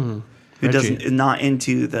Sony, who is not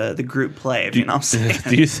into the group play, if you know what I'm saying.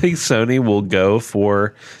 Do you think Sony will go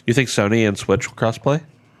for... Do you think Sony and Switch will crossplay?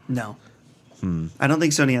 No. I don't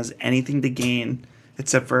think Sony has anything to gain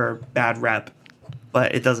except for bad rep,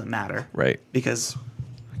 but it doesn't matter. Right. Because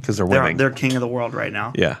they're winning. they're king of the world right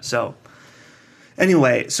now. Yeah. So...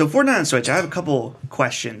 Anyway, so Fortnite on Switch, I have a couple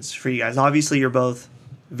questions for you guys. Obviously, you're both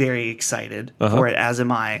very excited for it, as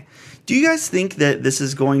am I. Do you guys think that this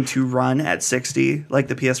is going to run at 60 like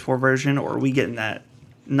the PS4 version, or are we getting that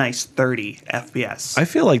nice 30 FPS? I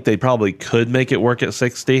feel like they probably could make it work at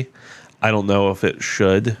 60. I don't know if it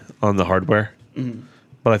should on the hardware,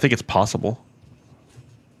 but I think it's possible.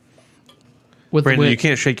 With Brandon, the way, you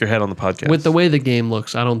can't shake your head on the podcast. with the way the game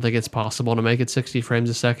looks, I don't think it's possible to make it 60 frames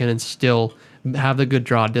a second and still have the good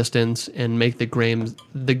draw distance and make the game's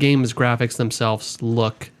graphics themselves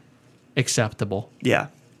look acceptable. Yeah.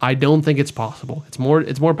 I don't think it's possible. It's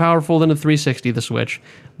more powerful than a 360, the Switch,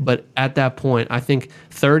 but at that point, I think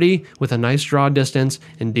 30 with a nice draw distance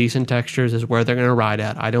and decent textures is where they're going to ride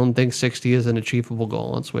at. I don't think 60 is an achievable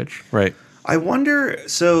goal on Switch. Right. I wonder,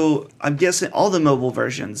 so I'm guessing all the mobile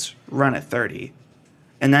versions run at 30.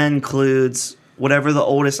 And that includes whatever the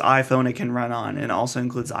oldest iPhone it can run on, and also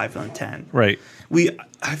includes iPhone 10. Right.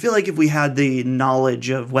 I feel like if we had the knowledge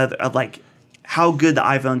of how good the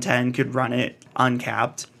iPhone 10 could run it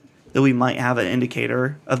uncapped, that we might have an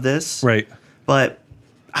indicator of this. Right. But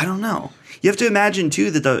I don't know. You have to imagine too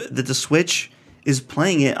that the Switch is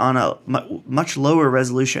playing it on a much lower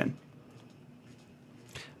resolution.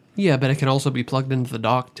 Yeah, but it can also be plugged into the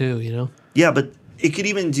dock too, you know? Yeah, but it could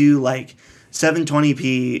even do like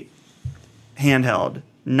 720p handheld,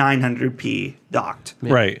 900p docked.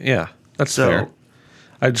 Yeah. Right. Yeah. That's fair.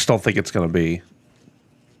 I just don't think it's going to be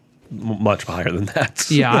much higher than that.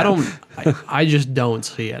 Yeah, I just don't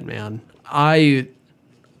see it, man. I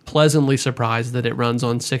pleasantly surprised that it runs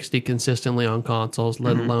on 60 consistently on consoles,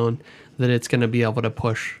 let alone that it's going to be able to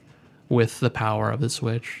push with the power of the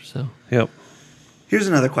Switch. So Yep. Here's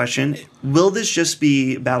another question. Will this just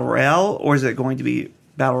be Battle Royale, or is it going to be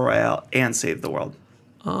Battle Royale and Save the World?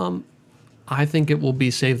 I think it will be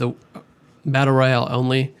Save the Battle Royale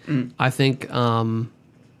only. I think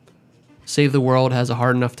Save the World has a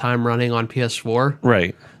hard enough time running on PS4.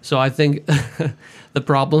 Right. So I think the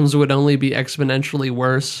problems would only be exponentially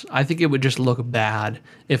worse. I think it would just look bad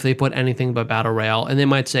if they put anything but Battle Royale, and they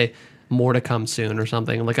might say more to come soon or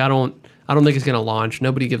something. Like I don't think it's going to launch.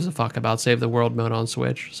 Nobody gives a fuck about Save the World mode on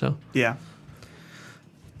Switch. So Yeah.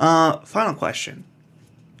 Final question,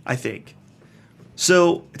 I think.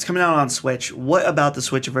 So it's coming out on Switch. What about the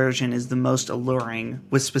Switch version is the most alluring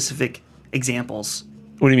with specific examples?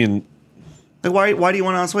 What do you mean? Like why do you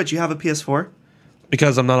want it on Switch? You have a PS4?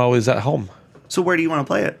 Because I'm not always at home. So where do you want to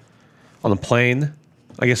play it? On a plane?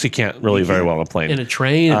 I guess you can't really very well on a plane. in a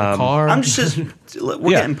train, in a car. I'm just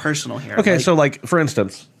we're Yeah. getting personal here. Okay, Like, so like for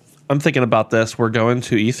instance, I'm thinking about this. We're going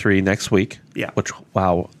to E3 next week. Yeah. Which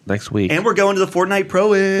next week. and we're going to the Fortnite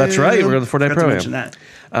Pro-Am. That's right. We're going to the Fortnite Forgot to Pro-Am. mention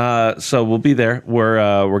that. So we'll be there.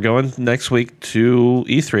 We're going next week to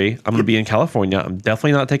E3. I'm going to be in California. I'm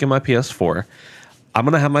definitely not taking my PS4. I'm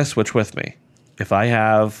going to have my Switch with me. If I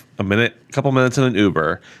have a couple minutes in an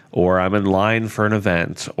Uber, or I'm in line for an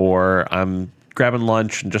event, or I'm grabbing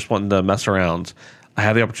lunch and just wanting to mess around, I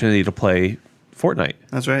have the opportunity to play Fortnite.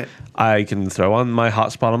 That's right. I can throw on my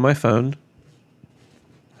hotspot on my phone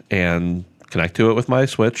and connect to it with my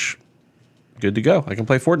Switch. Good to go. I can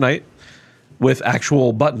play Fortnite with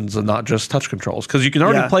actual buttons and not just touch controls. Because you can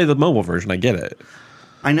already Yeah. play the mobile version. I get it.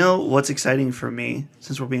 I know what's exciting for me,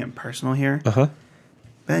 since we're being personal here. Uh-huh.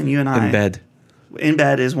 Ben, you and I. In bed. In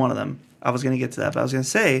bed is one of them. I was going to get to that, but I was going to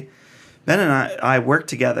say, Ben and I work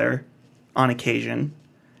together on occasion,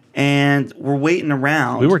 and we're waiting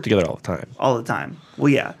around. We work together all the time. all the time. Well,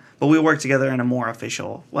 yeah, but we work together in a more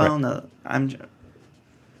official. Well, Right. no,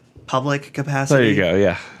 public capacity. There you go.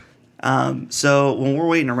 Yeah. So when we're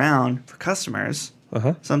waiting around for customers,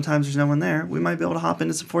 Uh-huh. sometimes there's no one there. We might be able to hop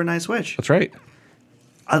into some Fortnite Switch. That's right.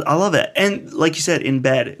 I love it, and like you said, in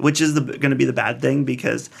bed, which is going to be the bad thing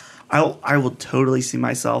because I will totally see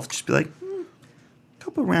myself just be like,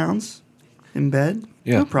 couple rounds in bed,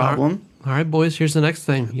 Yeah. no problem. All right, boys, here's the next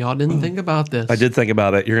thing. Y'all didn't think about this. I did think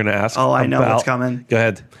about it. You're going to ask. Oh, I know what's about- coming. Go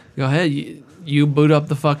ahead. Go ahead. You boot up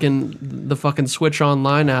the fucking Switch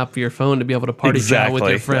Online app for your phone to be able to party chat with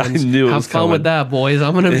your Exactly. friends. I knew it Have was fun coming. with that, boys.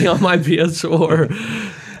 I'm gonna be on my PS4.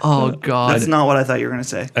 Oh God. That's not what I thought you were going to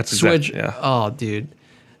say. That's Switch. Yeah. Oh, dude.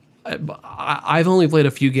 I've only played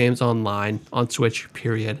a few games online on Switch.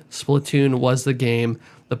 Period. Splatoon was the game.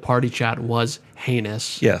 The party chat was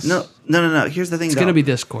heinous. Yes. No. Here's the thing. It's gonna be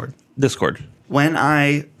Discord. Discord. When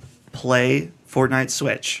I play Fortnite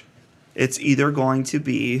Switch, it's either going to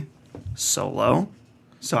be solo,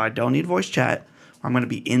 so I don't need voice chat, or I'm going to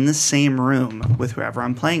be in the same room with whoever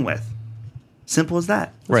I'm playing with. Simple as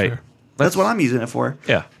that. Right. fair. That's what I'm using it for.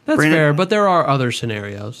 Yeah. That's Brandon- fair, but there are other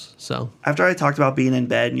scenarios. So After I talked about being in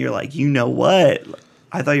bed and you're like, you know what?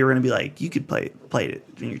 I thought you were going to be like, you could play it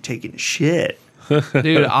when you're taking a shit. dude,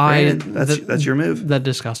 Brandon, that's your move. That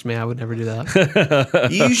disgusts me. I would never do that.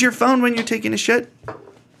 You use your phone when you're taking a shit?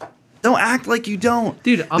 Don't act like you don't.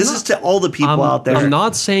 Dude, I'm this not- is to all the people out there. I'm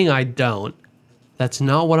not saying I don't. That's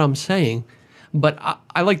not what I'm saying. But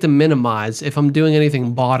I like to minimize if I'm doing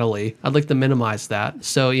anything bodily. I'd like to minimize that.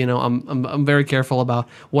 So I'm very careful about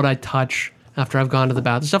what I touch, after I've gone to the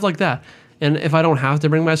bathroom, stuff like that. And if I don't have to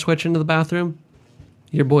bring my Switch into the bathroom,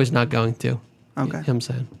 your boy's not going to. Okay. You know what I'm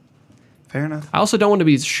saying? Fair enough. I also don't want to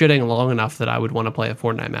be shitting long enough that I would want to play a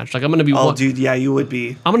Fortnite match. Like I'm going to be. Oh, dude, yeah, you would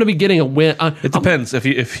be. I'm going to be getting a win. It depends if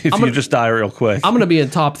you just die real quick. I'm going to be in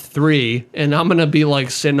top 3, and I'm going to be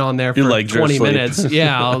like sitting on there for like 20 minutes.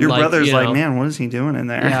 Yeah, Your brother's you like, know, man, what is he doing in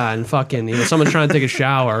there? Yeah, and fucking, someone's trying to take a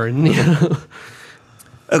shower, and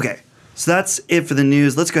Okay, so that's it for the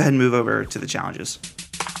news. Let's go ahead and move over to the challenges.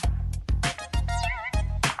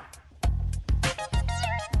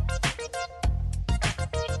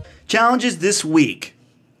 Challenges this week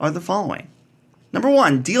are the following. Number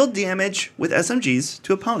 1, deal damage with SMGs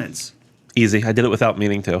to opponents. Easy. I did it without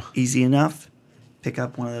meaning to. Easy enough. Pick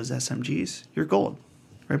up one of those SMGs. You're gold.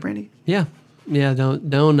 Right, Brandy? yeah. Don't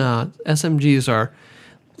SMGs are.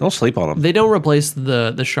 Don't sleep on them. They don't replace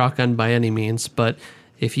the shotgun by any means, but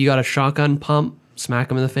if you got a shotgun pump, smack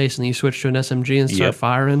them in the face, and then you switch to an SMG and start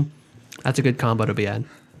firing, that's a good combo to be had.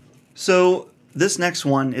 So this next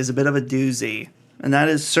one is a bit of a doozy, and that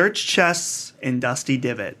is search chests in Dusty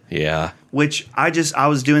Divot. Yeah. Which I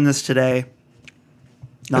was doing this today.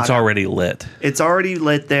 It's already lit. It's already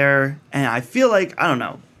lit there, and I feel like, I don't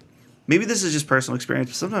know, maybe this is just personal experience,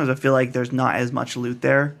 but sometimes I feel like there's not as much loot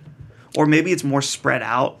there. Or maybe it's more spread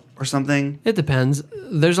out or something. It depends.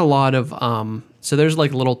 There's a lot of so there's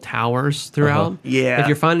like little towers throughout. Yeah. If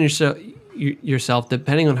you're finding yourself,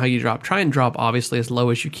 depending on how you drop, try and drop obviously as low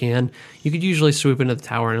as you can. You could usually swoop into the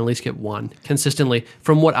tower and at least get one consistently.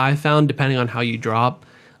 From what I found, depending on how you drop,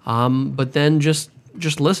 but then just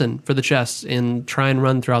listen for the chests and try and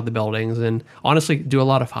run throughout the buildings, and honestly do a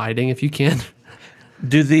lot of hiding if you can.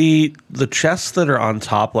 Do the chests that are on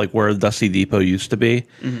top, like where Dusty Depot used to be,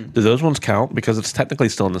 do those ones count? Because it's technically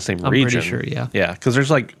still in the same I'm region. pretty sure, yeah. Yeah, because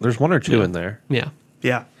there's one or two in there. Yeah.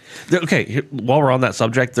 Yeah. Okay, while we're on that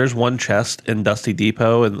subject, there's one chest in Dusty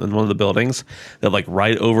Depot in one of the buildings that like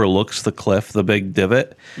right overlooks the cliff, the big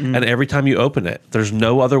divot, and every time you open it, there's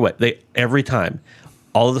no other way. Every time,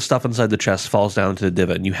 all of the stuff inside the chest falls down into the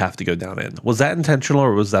divot, and you have to go down in. Was that intentional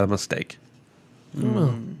or was that a mistake?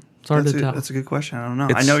 It's hard to tell. That's a good question. I don't know.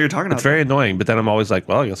 I know what you're talking about. It's very annoying, but then I'm always like,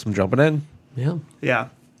 well, I guess I'm jumping in. Yeah. Yeah.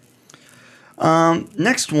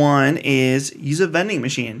 Next one is use a vending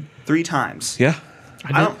machine 3 times. Yeah.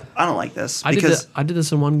 I don't like this I did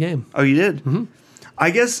this in one game. Oh, you did? Mm-hmm. I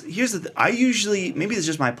guess here's the I usually, maybe it's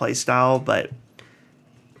just my play style, but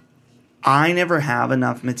I never have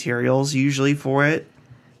enough materials usually for it.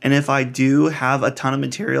 And if I do have a ton of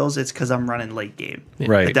materials, it's because I'm running late game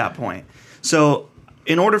Right. at that point. So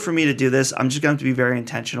in order for me to do this, I'm just going to be very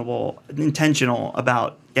intentional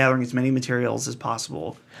about gathering as many materials as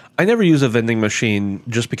possible. I never use a vending machine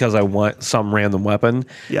just because I want some random weapon.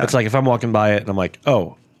 Yeah. It's like if I'm walking by it and I'm like,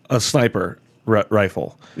 oh, a sniper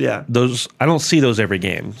rifle. Yeah. Those I don't see those every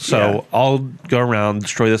game. So Yeah. I'll go around,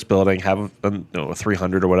 destroy this building, have a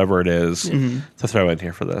 300 or whatever it is to throw in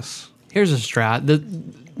here for this. Here's a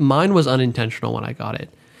strat. Mine was unintentional when I got it.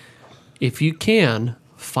 If you can,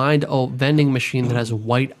 find a vending machine that has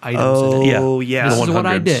white items in it. Oh, yeah. This is what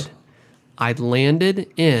I 100s. did. I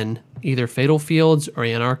landed in either Fatal Fields or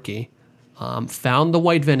Anarchy, found the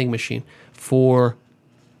white vending machine for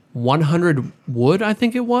 100 wood, I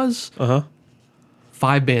think it was.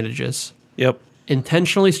 5 bandages. Yep.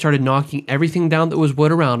 Intentionally started knocking everything down that was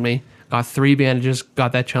wood around me. Got 3 bandages,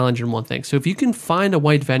 got that challenge in one thing. So if you can find a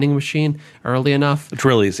white vending machine early enough, It's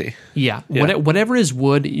real easy. yeah. Whatever is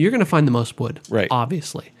wood, you're going to find the most wood. Right.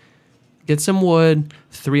 Obviously. Get some wood,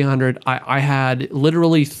 300. I had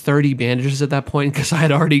literally 30 bandages at that point because I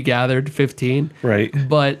had already gathered 15. Right.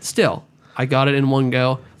 But still, I got it in one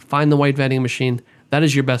go. Find the white vending machine. That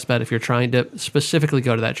is your best bet if you're trying to specifically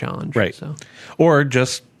go to that challenge. Right. So. Or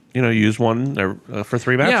just, use one for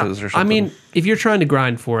 3 matches or something. I mean, if you're trying to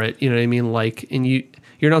grind for it, you know what I mean? Like, and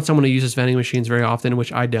you're not someone who uses vending machines very often,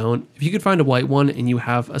 which I don't. If you could find a white one and you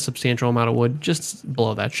have a substantial amount of wood, just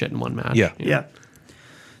blow that shit in one match. Yeah. you know? Yeah.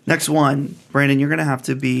 Next one, Brandon, you're going to have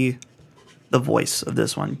to be the voice of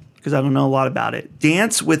this one because I don't know a lot about it.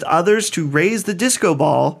 Dance with others to raise the disco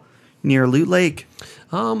ball near Loot Lake.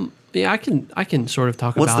 Yeah, I can sort of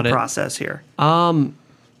talk What's about the it. process here?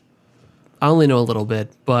 I only know a little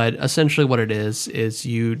bit, but essentially what it is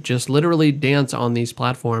you just literally dance on these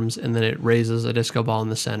platforms and then it raises a disco ball in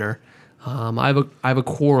the center. I have a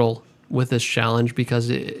quarrel with this challenge because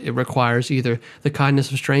it requires either the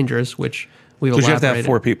kindness of strangers, which we've Because you have to have elaborated.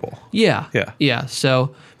 4 people. Yeah.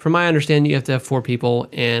 So from my understanding, you have to have 4 people,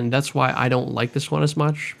 and that's why I don't like this one as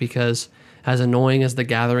much, because as annoying as the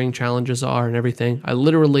gathering challenges are and everything, I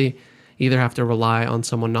literally either have to rely on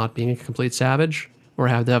someone not being a complete savage or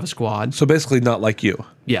have to have a squad. So basically, not like you.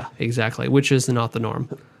 Yeah, exactly, which is not the norm.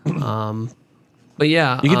 But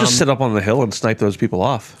yeah, You can just sit up on the hill and snipe those people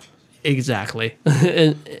off. exactly,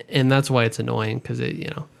 and that's why it's annoying because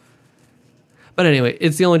But anyway,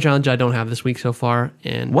 it's the only challenge I don't have this week so far.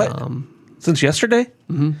 And What? Since yesterday?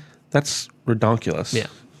 Mm-hmm. That's redonkulous. Yeah.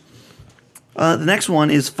 The next one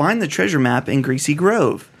is find the treasure map in Greasy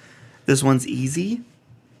Grove. This one's easy.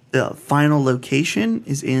 The final location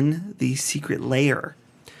is in the secret lair.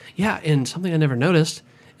 Yeah, and something I never noticed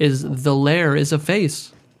is the lair is a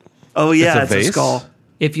face. Oh yeah, It's a it's a vase? skull.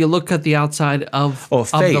 If you look at the outside of the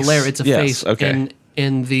face. lair, it's a Yes, face. okay.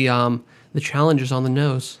 And the challenge is on the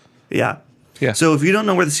nose. Yeah. Yeah. So if you don't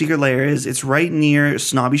know where the secret lair is, it's right near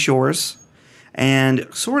Snobby Shores and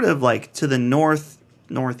sort of like to the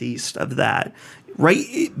northeast of that.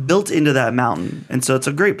 Right built into that mountain. And so it's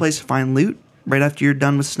a great place to find loot. Right after you're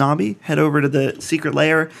done with Snobby, head over to the secret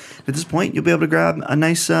lair. At this point, you'll be able to grab a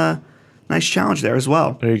nice challenge there as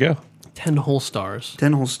well. There you go. 10 whole stars.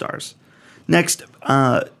 10 whole stars. Next,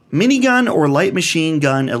 minigun or light machine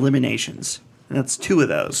gun eliminations. And that's 2 of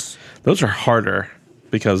those. Those are harder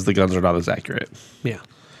because the guns are not as accurate. Yeah.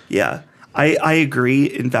 Yeah, I agree.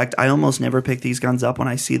 In fact, I almost never pick these guns up when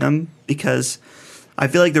I see them because I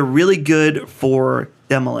feel like they're really good for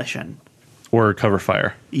demolition. Or cover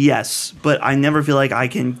fire. Yes, but I never feel like I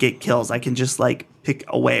can get kills. I can just like pick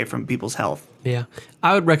away from people's health. Yeah.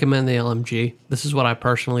 I would recommend the LMG. This is what I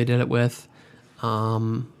personally did it with.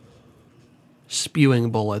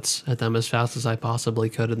 Spewing bullets at them as fast as I possibly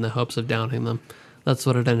could in the hopes of downing them. That's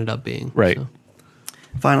what it ended up being. Right. So.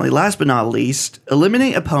 Finally, last but not least,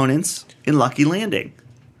 eliminate opponents in Lucky Landing.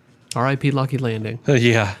 R.I.P. Lucky Landing.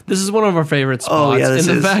 Yeah. This is one of our favorite spots. Oh, yeah, this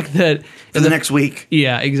and is. the fact that For the next week.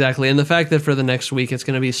 Yeah, exactly. And the fact that for the next week it's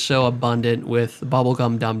going to be so abundant with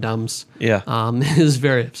bubblegum dum-dums Yeah. is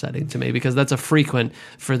very upsetting to me because that's a frequent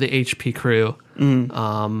for the HP crew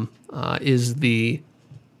is the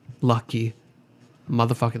Lucky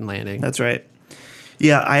motherfucking Landing. That's right.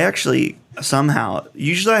 Yeah, I actually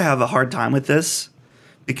usually I have a hard time with this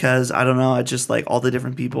because I don't know, it's just like all the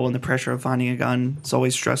different people and the pressure of finding a gun. It's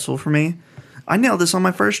always stressful for me. I nailed this on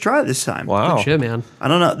my first try this time. Wow. Good shit, man. I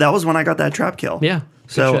don't know. That was when I got that trap kill. Yeah.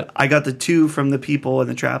 good So shit. I got the 2 from the people in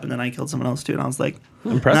the trap, and then I killed someone else too. And I was like,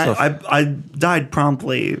 Impressive. and I died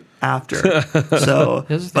promptly after. So,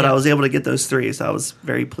 Here's the but thing. I was able to get those 3, so that was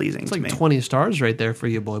very pleasing It's to like me. 20 stars right there for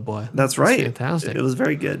you, boy. That's right. fantastic. It was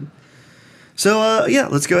very good. So yeah,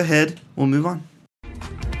 let's go ahead. We'll move on.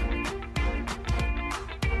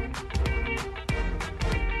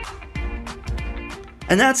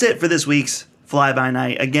 And that's it for this week's Fly By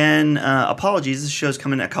Night. Again, apologies. This show's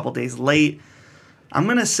coming a couple days late. I'm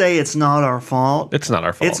going to say it's not our fault. It's not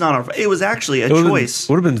our fault. It's not our fault. It was actually a It choice.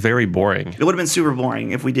 would have been very boring. It would have been super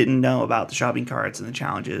boring if we didn't know about the shopping carts and the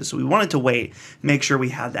challenges. So we wanted to wait, make sure we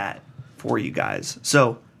had that for you guys.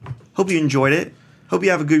 So hope you enjoyed it. Hope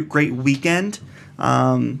you have a great weekend.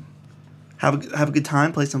 Have a good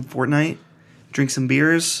time. Play some Fortnite. Drink some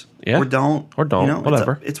beers. Yeah. Or don't. Or don't.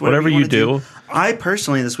 Whatever. It's Whatever you wanna do. I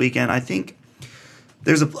personally this weekend, I think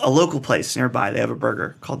there's a local place nearby. They have a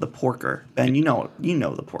burger called the Porker. Ben, you know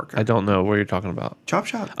the Porker. I don't know what you're talking about. Chop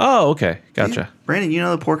Shop. Oh, okay. Gotcha. Yeah. Brandon, you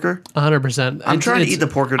know the Porker? 100%. I'm trying to eat the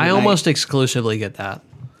porker I tonight. almost exclusively get that.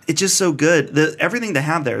 It's just so good. Everything they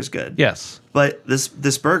have there is good. Yes. But this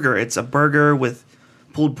burger, it's a burger with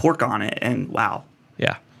pulled pork on it, and wow,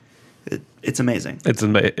 Yeah. it's amazing.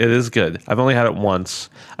 It is good. I've only had it once.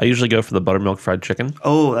 I usually go for the buttermilk fried chicken,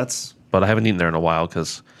 Oh, that's but I haven't eaten there in a while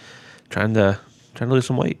because trying to lose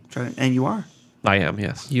some weight. and you are. I am,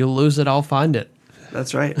 yes. You lose it, I'll find it.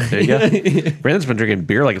 That's right. There you go. Brandon's been drinking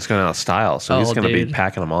beer like it's going out of style, so he's Oh, going to be dude.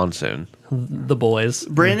 packing them on soon. The boys.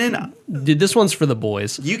 Brandon, Dude, this one's for the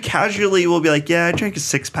boys. you casually will be like, "Yeah, I drank a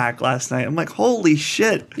 6-pack last night." I'm like, "Holy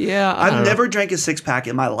shit!" Yeah, I I've don't know. never drank a 6-pack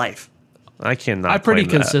in my life. I cannot. I pretty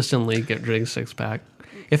claim that. consistently drink 6-pack.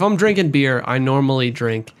 If I'm drinking beer, I normally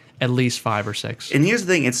drink at least 5 or 6. And here's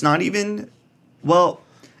the thing: it's not even. Well,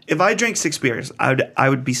 if I drank 6 beers, I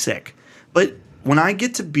would be sick. But when I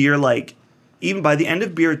get to beer, like even by the end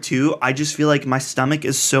of beer 2, I just feel like my stomach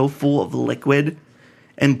is so full of liquid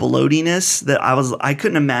and bloatiness that I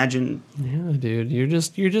couldn't imagine. Yeah, dude, you're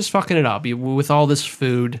just fucking it up. With all this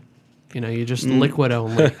food, you just liquid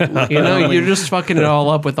only. You're just fucking it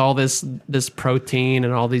all up with all this protein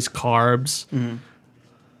and all these carbs.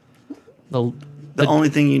 The only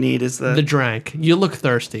thing you need is The drink. You look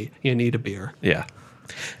thirsty. You need a beer. Yeah.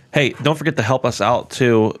 Hey, don't forget to help us out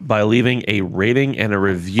too by leaving a rating and a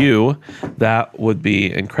review. That would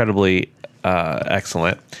be incredibly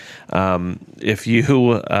excellent. If you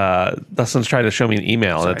Dustin's trying to show me an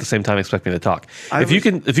email and at the same time expect me to talk. If you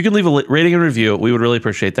can leave a rating and review, we would really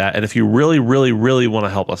appreciate that. And if you really, really, really want to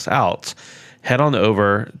help us out, head on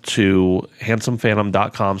over to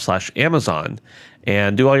handsomephantom.com/Amazon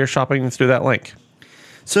and do all your shopping through that link.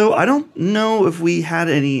 So I don't know if we had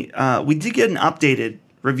any. We did get an updated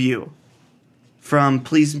review from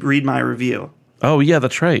Please Read My Review. Oh, yeah,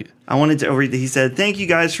 that's right. I wanted to read. He said, "Thank you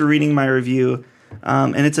guys for reading my review,"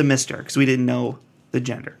 and it's a Mister because we didn't know the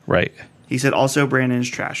gender. Right. He said, "Also, Brandon is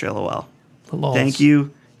trash. LOL." Lols. Thank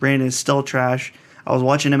you. Brandon is still trash. I was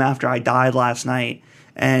watching him after I died last night,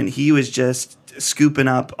 and he was just scooping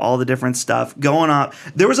up all the different stuff going up.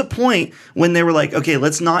 There was a point when they were like, "Okay,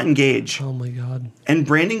 let's not engage." Oh my god. And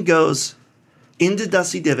Brandon goes into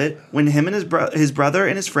Dusty Divot when him and his brother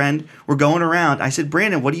and his friend were going around. I said,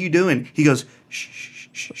 "Brandon, what are you doing?" He goes, "Shh, shh,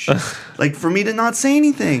 shh, shh." Like for me to not say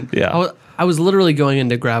anything. Yeah. I was literally going in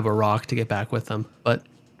to grab a rock to get back with them, but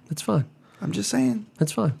it's fine. I'm just saying.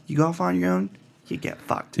 It's fine. You go off on your own, you get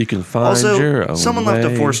fucked. You can find Also, your own someone way.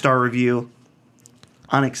 left a 4-star review.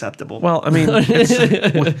 Unacceptable. Well, I mean,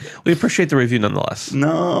 we appreciate the review nonetheless.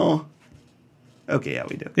 No. Okay, yeah,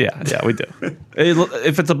 we do. Yeah, we do.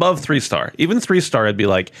 If it's above 3-star, even 3-star, I'd be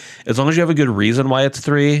like, as long as you have a good reason why it's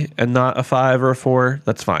 3 and not a 5 or a 4,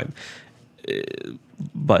 that's fine.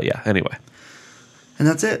 But yeah, anyway. And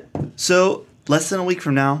that's it. So less than a week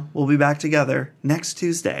from now, we'll be back together next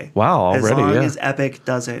Tuesday. Wow, already, as long yeah. as Epic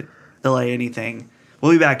doesn't delay anything.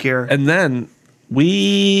 We'll be back here. And then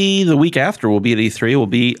the week after, we'll be at E3. We'll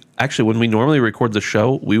be, actually, when we normally record the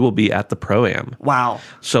show, we will be at the Pro-Am. Wow.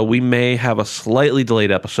 So we may have a slightly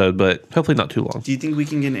delayed episode, but hopefully not too long. Do you think we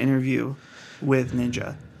can get an interview with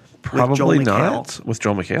Ninja? Probably with Joel McHale? not with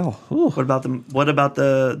Joel McHale. Ooh. What about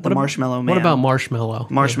the Marshmallow Man? What about Marshmallow?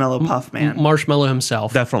 Marshmallow Puff Man? Marshmallow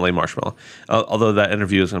himself. Definitely Marshmallow. Although that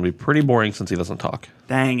interview is going to be pretty boring since he doesn't talk.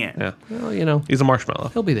 Dang it. Yeah. Well, He's a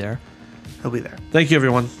marshmallow. he'll be there. He'll be there. Thank you,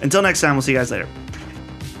 everyone. Until next time, we'll see you guys later.